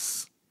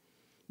us.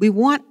 We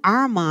want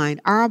our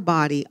mind, our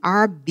body,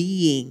 our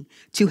being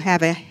to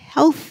have a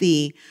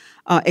healthy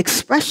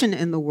expression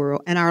in the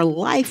world and our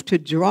life to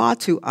draw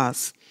to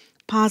us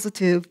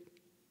positive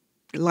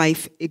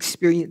life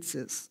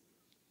experiences.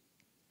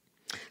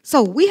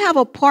 So we have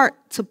a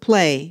part to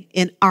play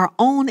in our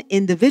own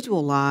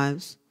individual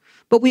lives,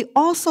 but we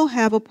also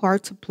have a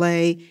part to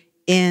play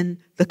in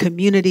the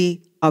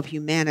community of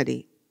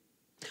humanity.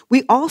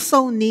 We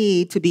also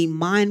need to be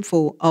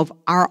mindful of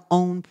our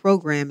own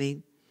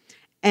programming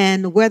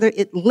and whether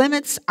it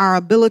limits our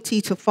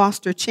ability to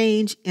foster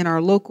change in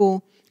our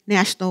local,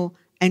 national,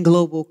 and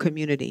global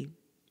community.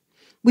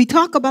 We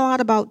talk a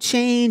lot about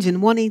change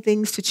and wanting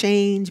things to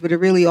change, but it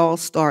really all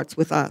starts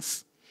with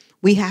us.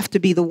 We have to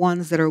be the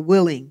ones that are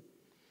willing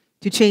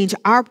to change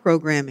our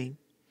programming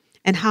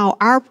and how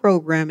our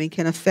programming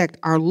can affect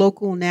our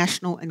local,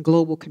 national, and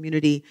global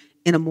community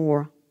in a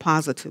more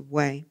positive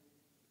way.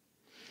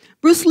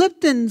 Bruce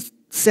Lipton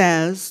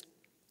says,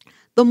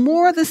 the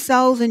more the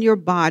cells in your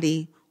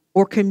body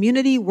or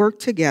community work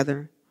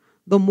together,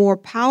 the more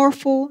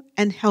powerful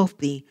and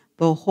healthy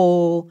the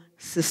whole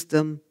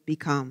system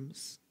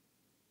becomes.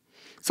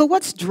 So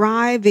what's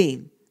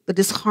driving the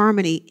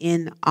disharmony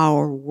in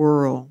our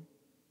world?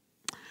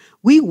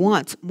 We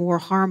want more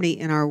harmony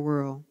in our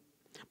world,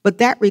 but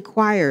that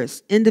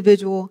requires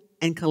individual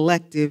and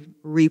collective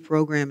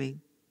reprogramming,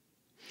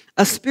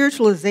 a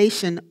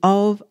spiritualization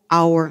of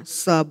our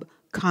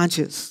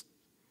subconscious,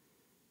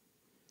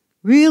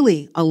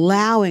 really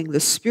allowing the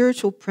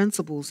spiritual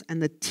principles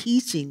and the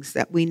teachings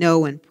that we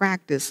know and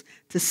practice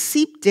to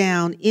seep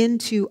down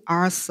into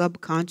our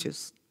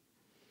subconscious.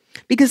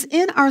 Because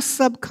in our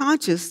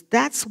subconscious,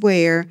 that's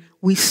where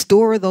we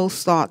store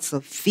those thoughts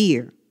of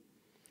fear,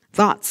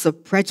 thoughts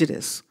of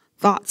prejudice,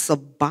 thoughts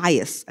of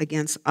bias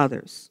against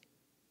others.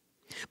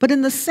 But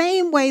in the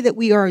same way that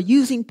we are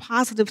using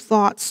positive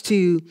thoughts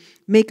to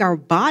make our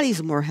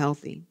bodies more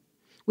healthy,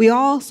 we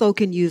also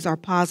can use our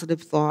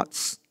positive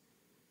thoughts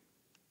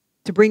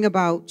to bring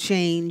about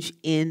change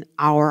in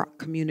our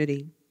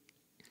community.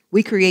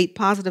 We create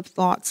positive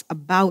thoughts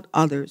about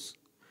others.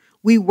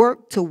 We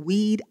work to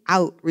weed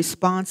out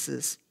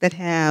responses that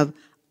have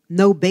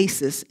no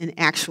basis in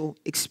actual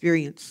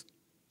experience.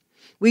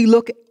 We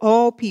look at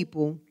all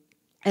people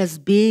as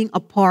being a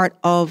part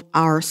of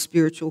our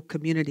spiritual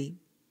community.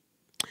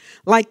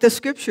 Like the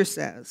scripture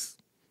says,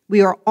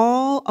 we are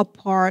all a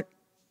part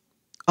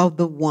of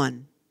the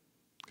one.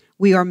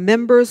 We are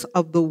members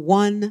of the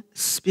one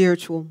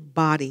spiritual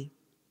body,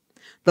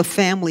 the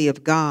family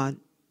of God.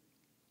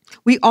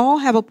 We all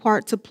have a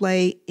part to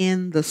play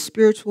in the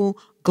spiritual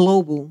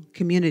global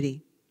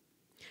community.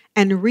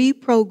 And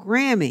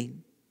reprogramming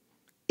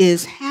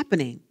is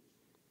happening,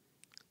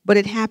 but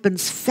it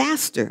happens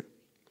faster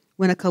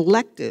when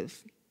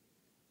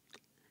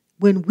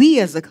we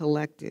as a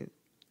collective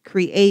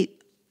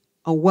create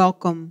a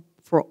welcome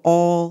for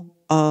all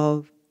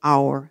of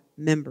our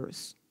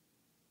members.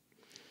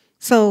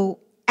 So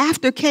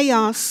after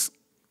chaos,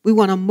 we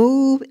want to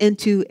move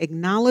into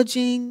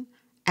acknowledging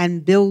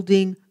and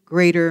building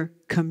greater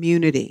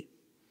community.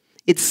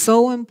 It's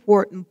so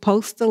important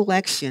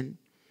post-election.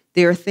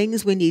 There are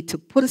things we need to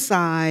put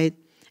aside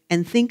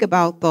and think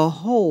about the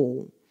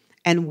whole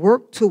and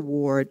work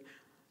toward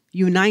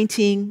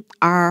uniting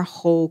our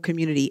whole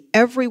community.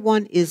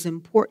 Everyone is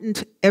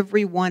important.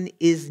 Everyone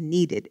is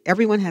needed.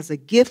 Everyone has a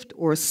gift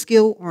or a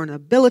skill or an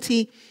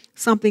ability,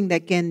 something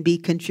that can be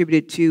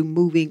contributed to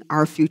moving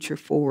our future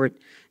forward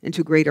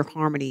into greater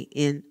harmony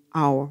in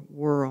our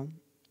world.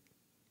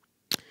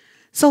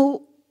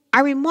 So I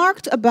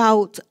remarked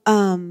about,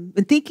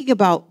 in thinking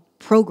about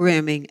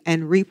programming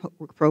and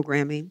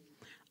reprogramming,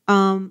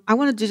 I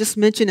wanted to just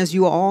mention, as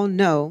you all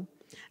know,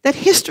 that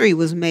history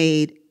was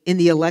made in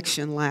the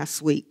election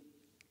last week.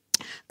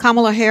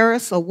 Kamala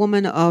Harris, a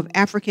woman of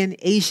African,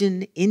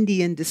 Asian,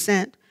 Indian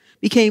descent,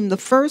 became the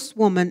first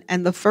woman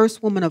and the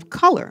first woman of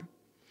color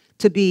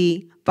to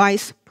be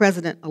vice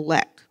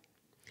president-elect.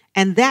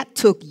 And that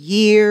took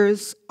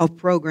years of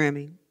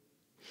programming.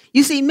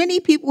 You see, many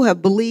people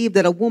have believed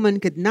that a woman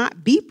could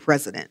not be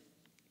president.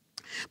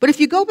 But if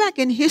you go back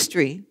in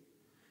history,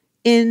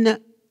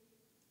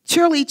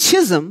 Shirley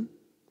Chisholm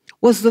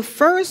was the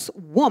first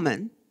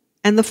woman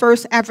and the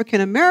first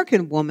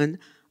African-American woman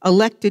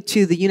elected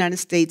to the United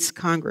States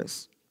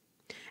Congress.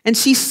 And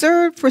she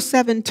served for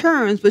 7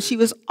 terms, but she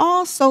was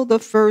also the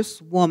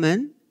first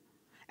woman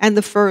and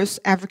the first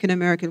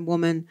African-American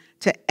woman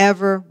to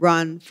ever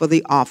run for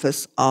the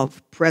office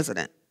of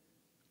president.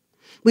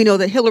 We know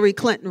that Hillary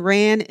Clinton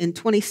ran in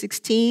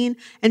 2016,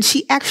 and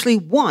she actually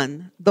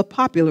won the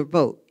popular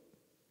vote.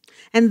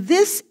 And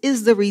this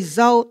is the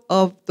result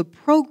of the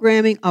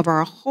programming of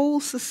our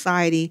whole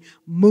society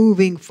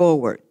moving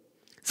forward,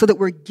 so that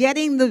we're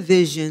getting the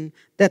vision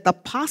that the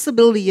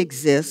possibility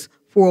exists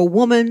for a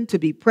woman to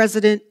be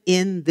president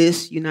in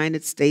this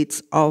United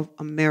States of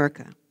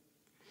America.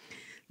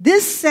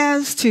 This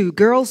says to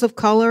girls of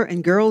color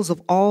and girls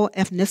of all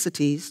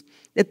ethnicities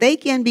that they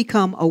can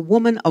become a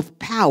woman of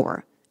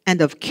power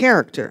and of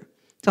character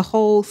to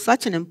hold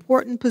such an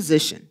important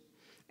position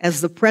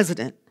as the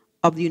President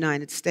of the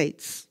United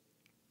States.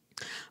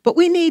 But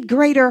we need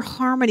greater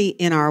harmony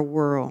in our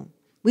world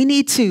We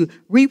need to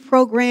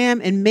reprogram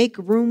and make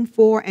room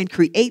for and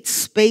create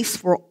space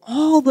for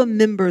all the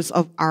members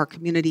of our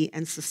community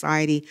and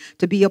society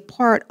to be a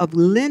part of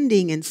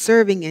lending and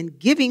serving and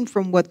giving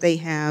from what they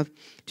have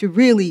to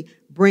really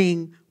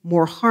bring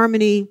more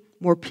harmony,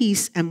 more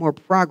peace, and more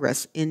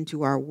progress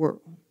into our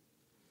world.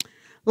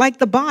 Like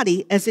the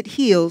body, as it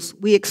heals,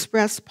 we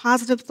express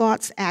positive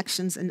thoughts,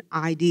 actions, and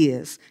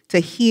ideas to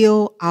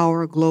heal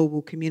our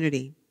global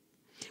community.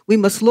 We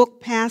must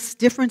look past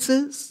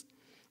differences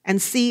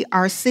and see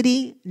our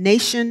city,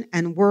 nation,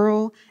 and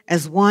world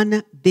as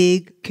one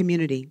big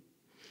community.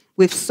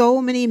 With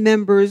so many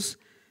members,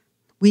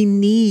 we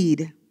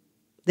need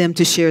them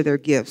to share their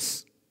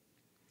gifts.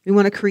 We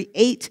want to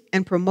create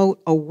and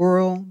promote a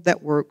world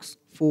that works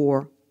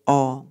for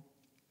all.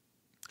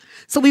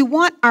 So we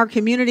want our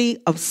community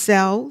of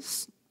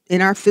cells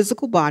in our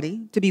physical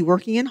body to be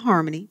working in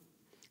harmony,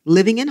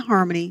 living in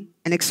harmony,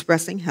 and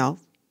expressing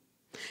health.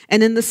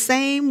 And in the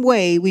same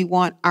way, we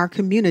want our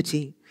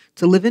community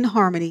to live in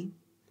harmony,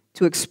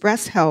 to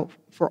express health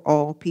for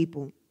all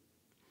people.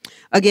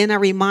 Again, I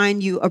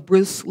remind you of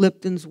Bruce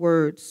Lipton's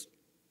words.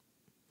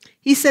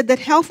 He said that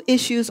health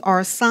issues are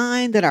a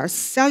sign that our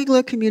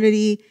cellular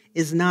community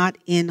is not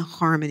in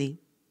harmony.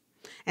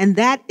 And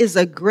that is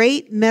a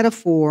great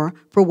metaphor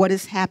for what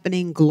is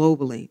happening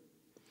globally.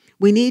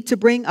 We need to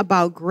bring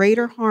about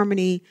greater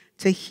harmony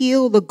to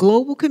heal the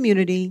global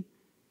community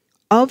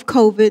of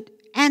COVID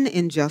and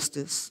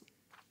injustice.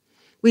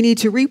 We need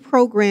to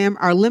reprogram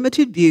our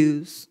limited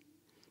views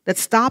that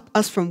stop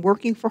us from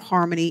working for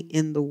harmony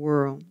in the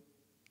world.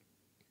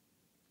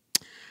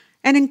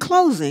 And in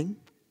closing,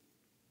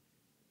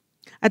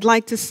 I'd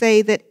like to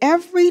say that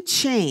every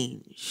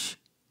change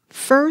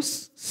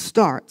first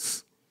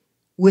starts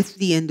with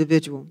the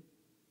individual.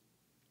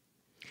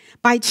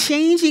 By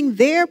changing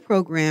their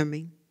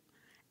programming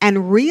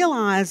and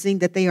realizing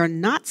that they are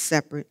not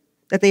separate,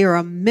 that they are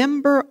a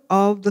member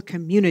of the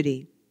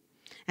community,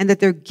 and that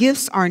their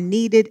gifts are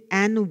needed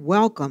and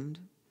welcomed,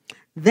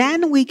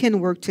 then we can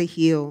work to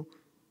heal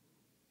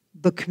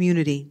the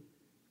community.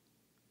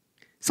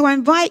 So I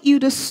invite you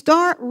to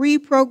start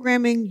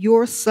reprogramming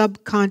your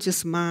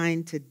subconscious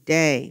mind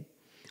today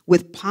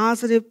with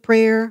positive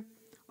prayer,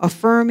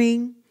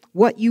 affirming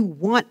what you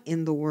want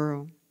in the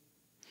world.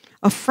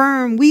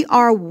 Affirm, we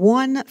are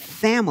one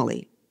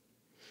family.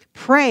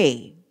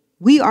 Pray,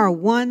 we are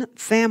one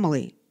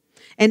family.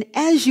 And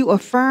as you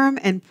affirm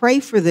and pray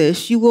for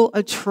this, you will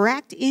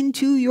attract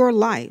into your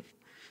life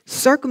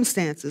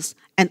circumstances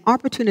and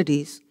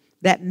opportunities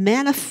that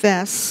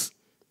manifest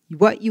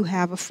what you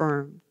have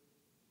affirmed.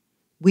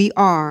 We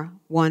are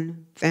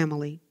one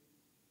family.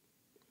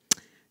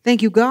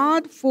 Thank you,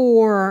 God,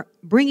 for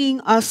bringing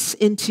us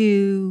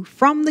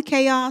from the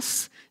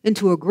chaos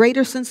into a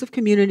greater sense of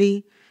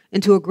community,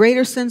 into a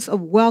greater sense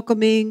of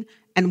welcoming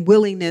and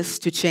willingness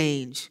to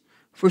change.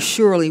 For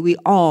surely we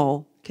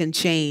all can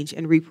change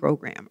and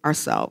reprogram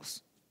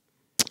ourselves.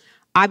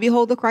 I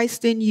behold the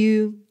Christ in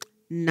you.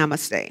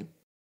 Namaste.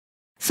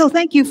 So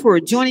thank you for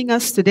joining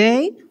us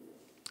today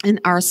in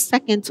our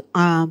second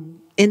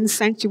in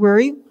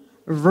sanctuary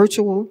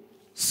virtual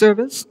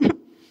service.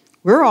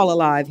 We're all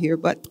alive here,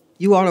 but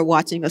you all are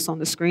watching us on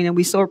the screen, and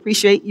we so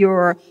appreciate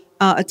your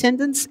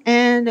attendance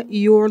and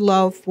your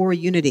love for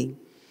unity.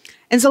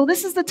 And so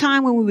this is the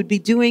time when we would be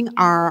doing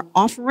our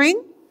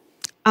offering.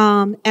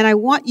 And I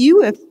want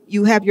you, if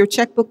you have your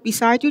checkbook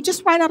beside you,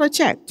 just write out a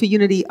check to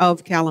Unity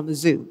of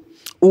Kalamazoo,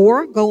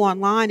 or go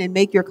online and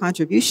make your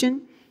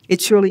contribution.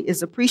 It surely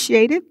is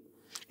appreciated.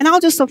 And I'll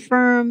just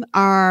affirm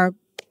our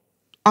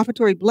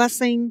offertory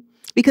blessing,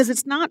 because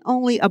it's not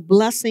only a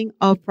blessing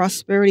of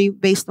prosperity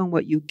based on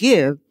what you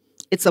give,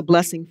 it's a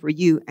blessing for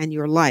you and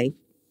your life.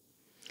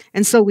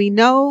 And so we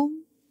know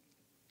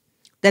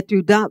that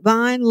through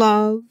divine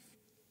love,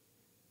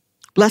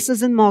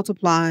 blesses and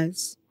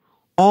multiplies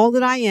all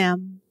that I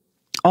am,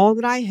 all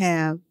that I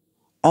have,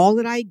 all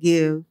that I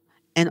give,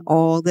 and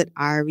all that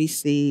I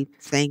receive.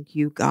 Thank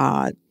you,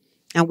 God.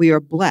 And we are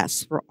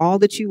blessed for all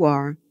that you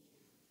are,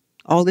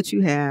 all that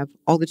you have,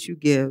 all that you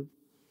give,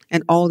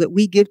 and all that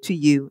we give to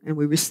you and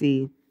we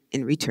receive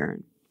in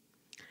return.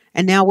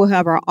 And now we'll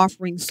have our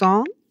offering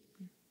song.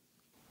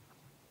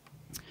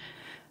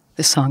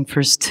 The song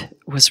first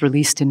was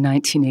released in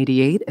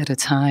 1988 at a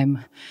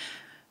time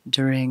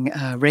during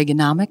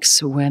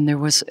Reaganomics, when there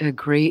was a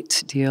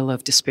great deal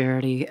of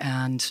disparity,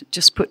 and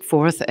just put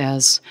forth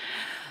as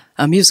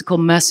a musical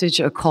message,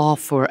 a call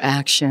for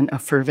action, a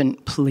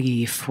fervent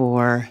plea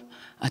for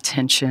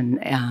attention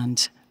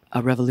and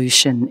a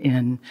revolution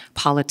in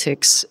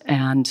politics.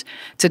 And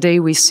today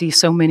we see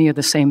so many of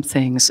the same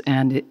things,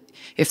 and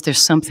if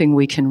there's something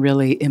we can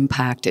really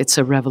impact, it's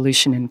a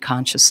revolution in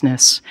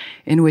consciousness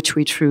in which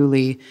we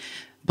truly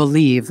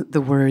believe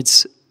the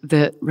words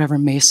that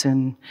Reverend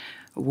Mason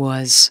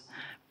was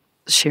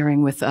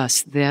sharing with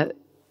us, that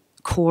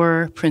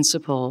core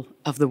principle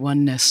of the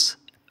oneness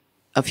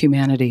of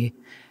humanity,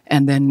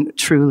 and then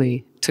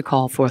truly to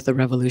call forth a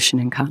revolution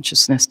in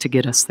consciousness to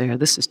get us there.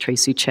 This is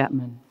Tracy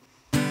Chapman.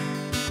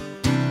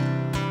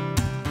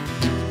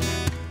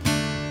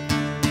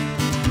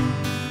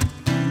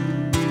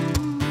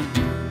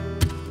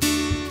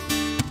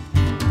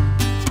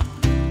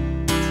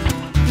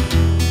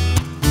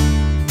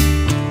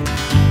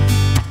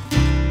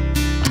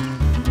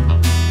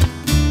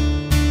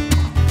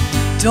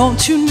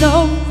 Don't you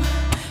know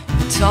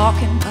you're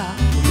talking about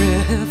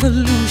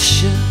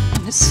revolution?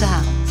 It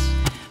sounds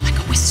like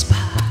a whisper.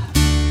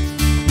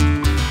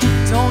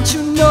 Don't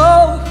you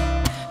know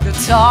you're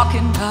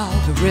talking about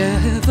the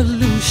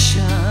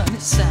revolution? It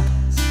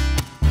sounds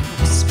like a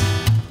whisper.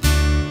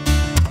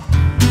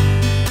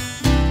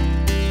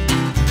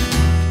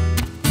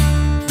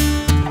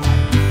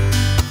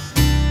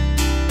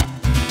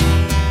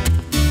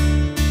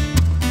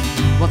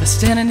 While they're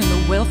standing in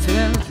the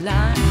welfare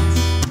lines,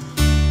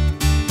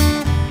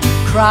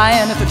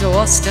 crying at the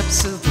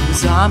doorsteps of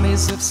those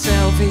armies of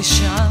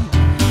salvation,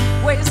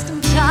 wasting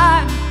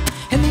time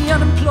in the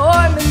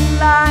unemployment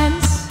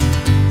lines,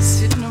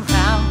 sitting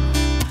around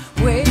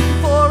waiting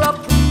for a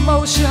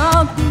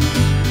promotion.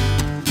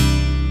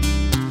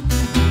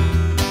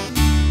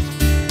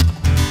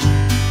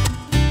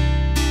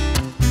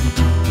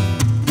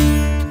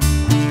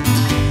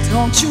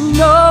 Don't you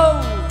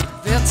know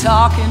they're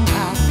talking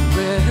about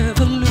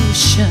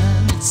revolution?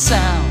 It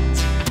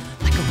sounds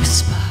like a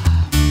whisper.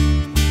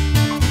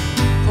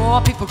 Poor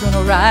people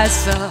gonna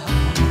rise up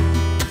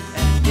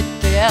and get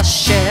their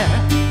share.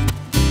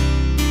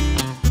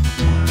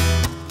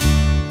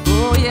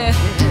 Oh yeah,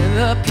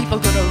 the people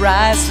gonna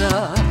rise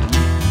up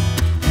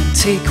and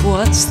take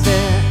what's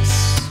theirs.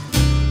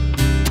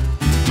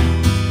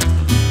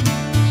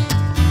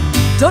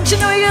 Don't you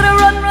know you gotta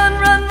run, run,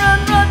 run, run,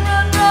 run,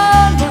 run,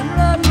 run, run,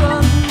 run,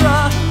 run,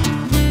 run.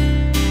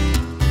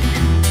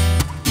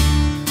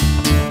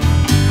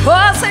 Oh,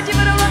 I said you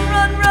better run,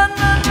 run, run,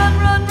 run, run,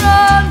 run,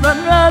 run, run,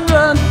 run,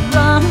 run,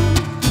 run.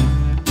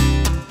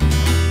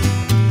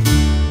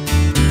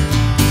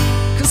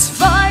 'Cause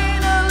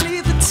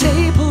finally the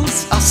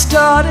tables are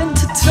starting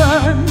to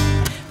turn.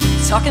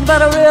 We're talking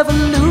about a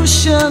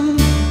revolution.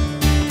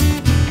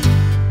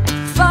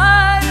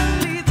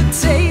 Finally the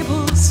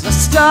tables are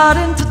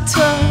starting to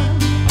turn.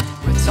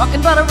 We're talking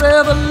about a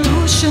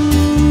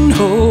revolution.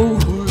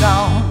 Hold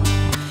on.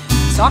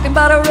 Talking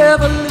about a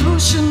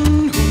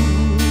revolution.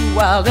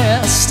 While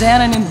they're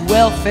standing in the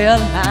welfare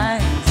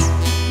lines,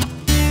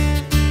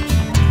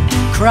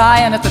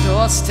 crying at the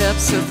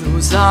doorsteps of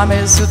those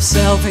armies of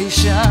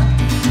salvation,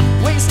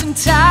 wasting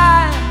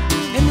time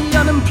in the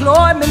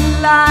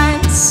unemployment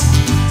lines,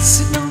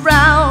 sitting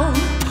around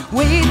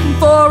waiting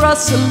for a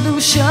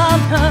solution.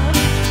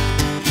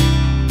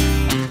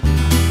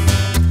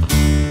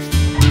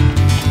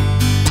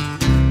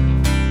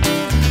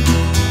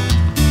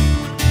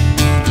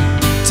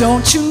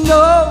 Don't you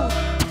know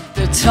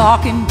they're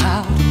talking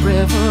about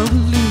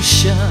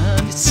revolution?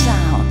 It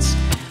sounds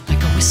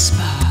like a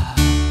whisper.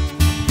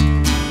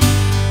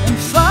 And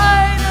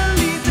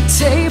finally the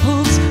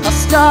tables are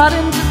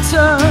starting to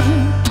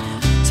turn.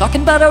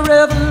 Talking about a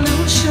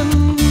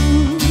revolution.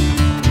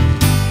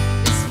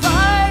 Yes,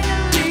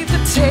 finally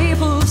the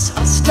tables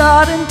are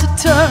starting to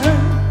turn.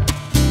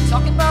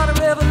 Talking about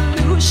a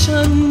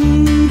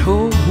revolution.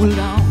 Hold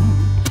on.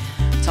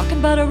 Talking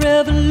about a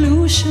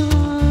revolution.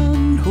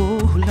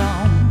 Hold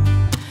on.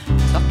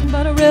 Talking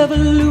about a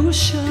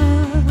revolution.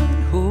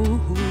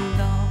 Hold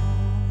on.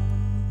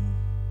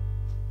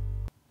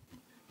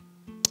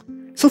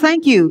 So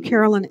thank you,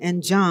 Carolyn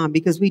and John,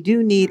 because we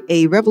do need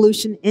a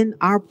revolution in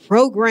our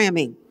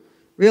programming,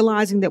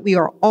 realizing that we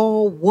are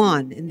all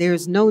one and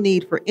there's no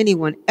need for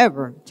anyone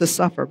ever to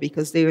suffer,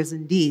 because there is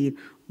indeed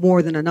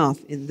more than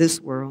enough in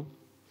this world.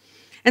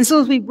 And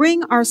so as we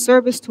bring our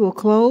service to a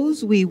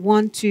close, we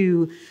want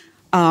to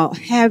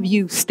have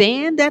you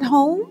stand at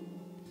home.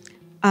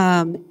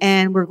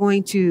 And we're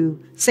going to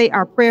say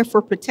our prayer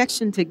for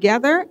protection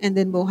together, and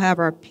then we'll have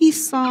our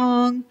peace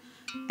song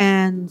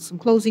and some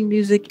closing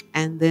music,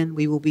 and then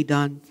we will be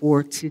done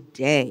for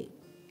today.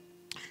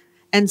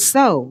 And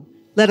so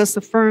let us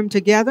affirm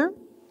together: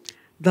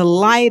 the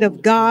light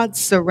of God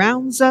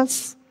surrounds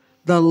us,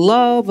 the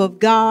love of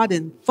God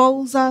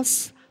enfolds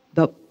us,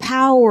 the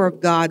power of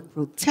God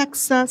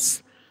protects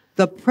us,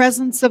 the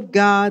presence of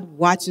God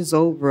watches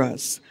over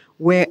us.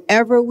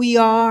 Wherever we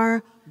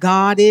are,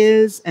 God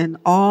is, and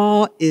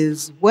all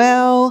is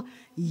well.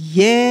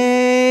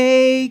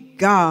 Yay,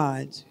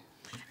 God.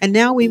 And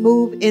now we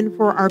move in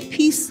for our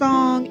peace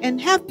song,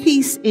 and have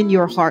peace in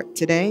your heart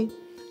today.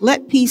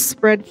 Let peace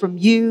spread from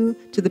you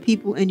to the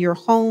people in your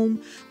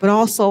home, but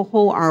also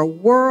whole our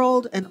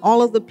world and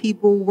all of the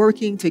people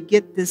working to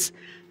get this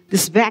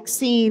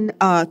vaccine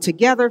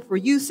together for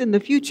use in the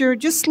future.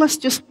 Let's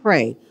just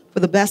pray for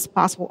the best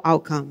possible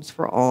outcomes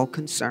for all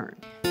concerned.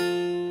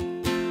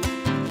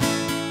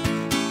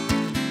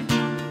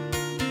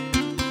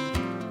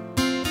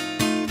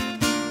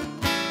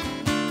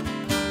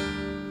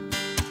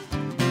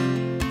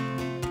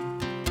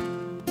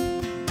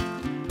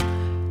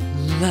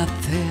 Let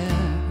there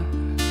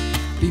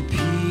be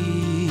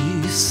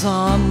peace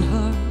on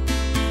earth,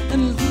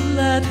 and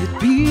let it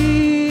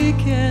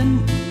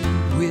begin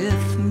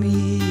with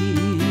me.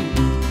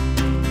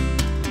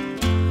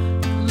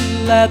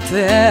 Let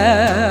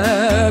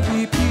there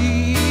be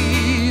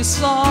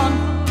peace on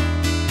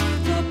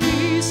earth, the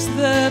peace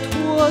that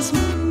was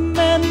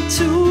meant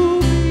to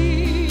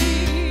be,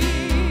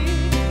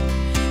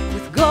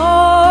 with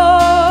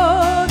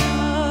God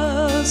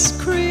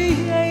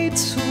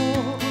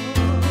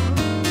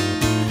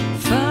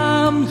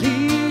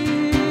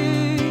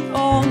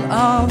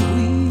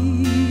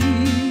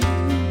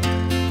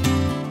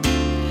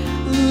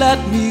let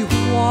me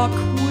walk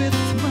with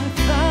my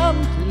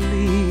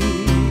family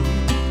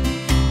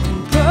in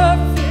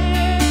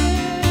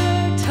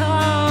perfect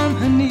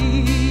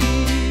harmony.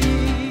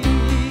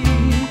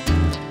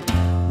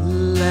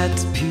 Let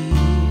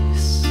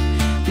peace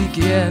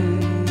begin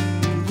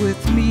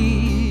with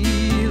me.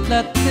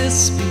 Let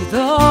this be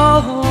the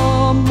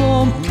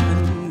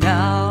moment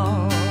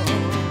now.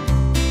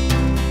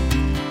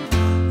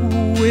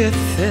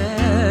 With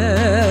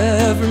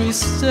every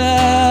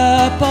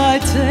step I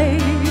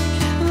take,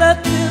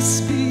 let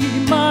this be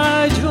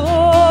my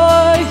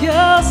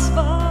joyous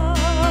vow,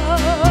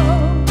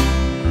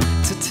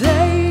 to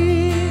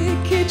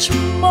take each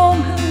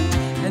moment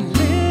and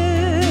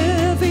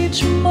live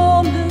each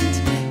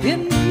moment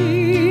in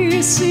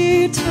peace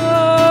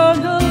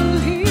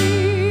eternally.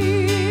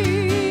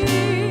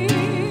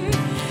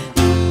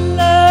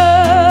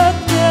 Let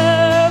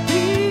there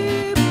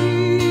be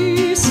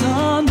peace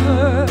on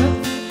earth,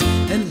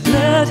 and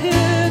let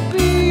it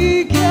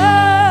begin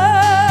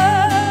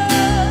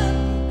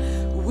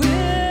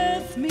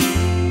with me.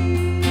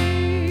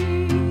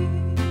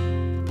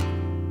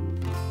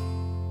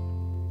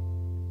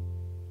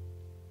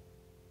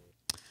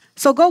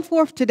 So go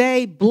forth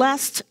today,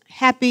 blessed,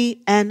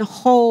 happy, and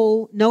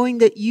whole, knowing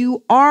that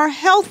you are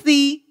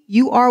healthy,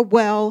 you are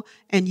well,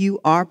 and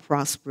you are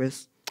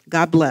prosperous.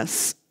 God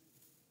bless.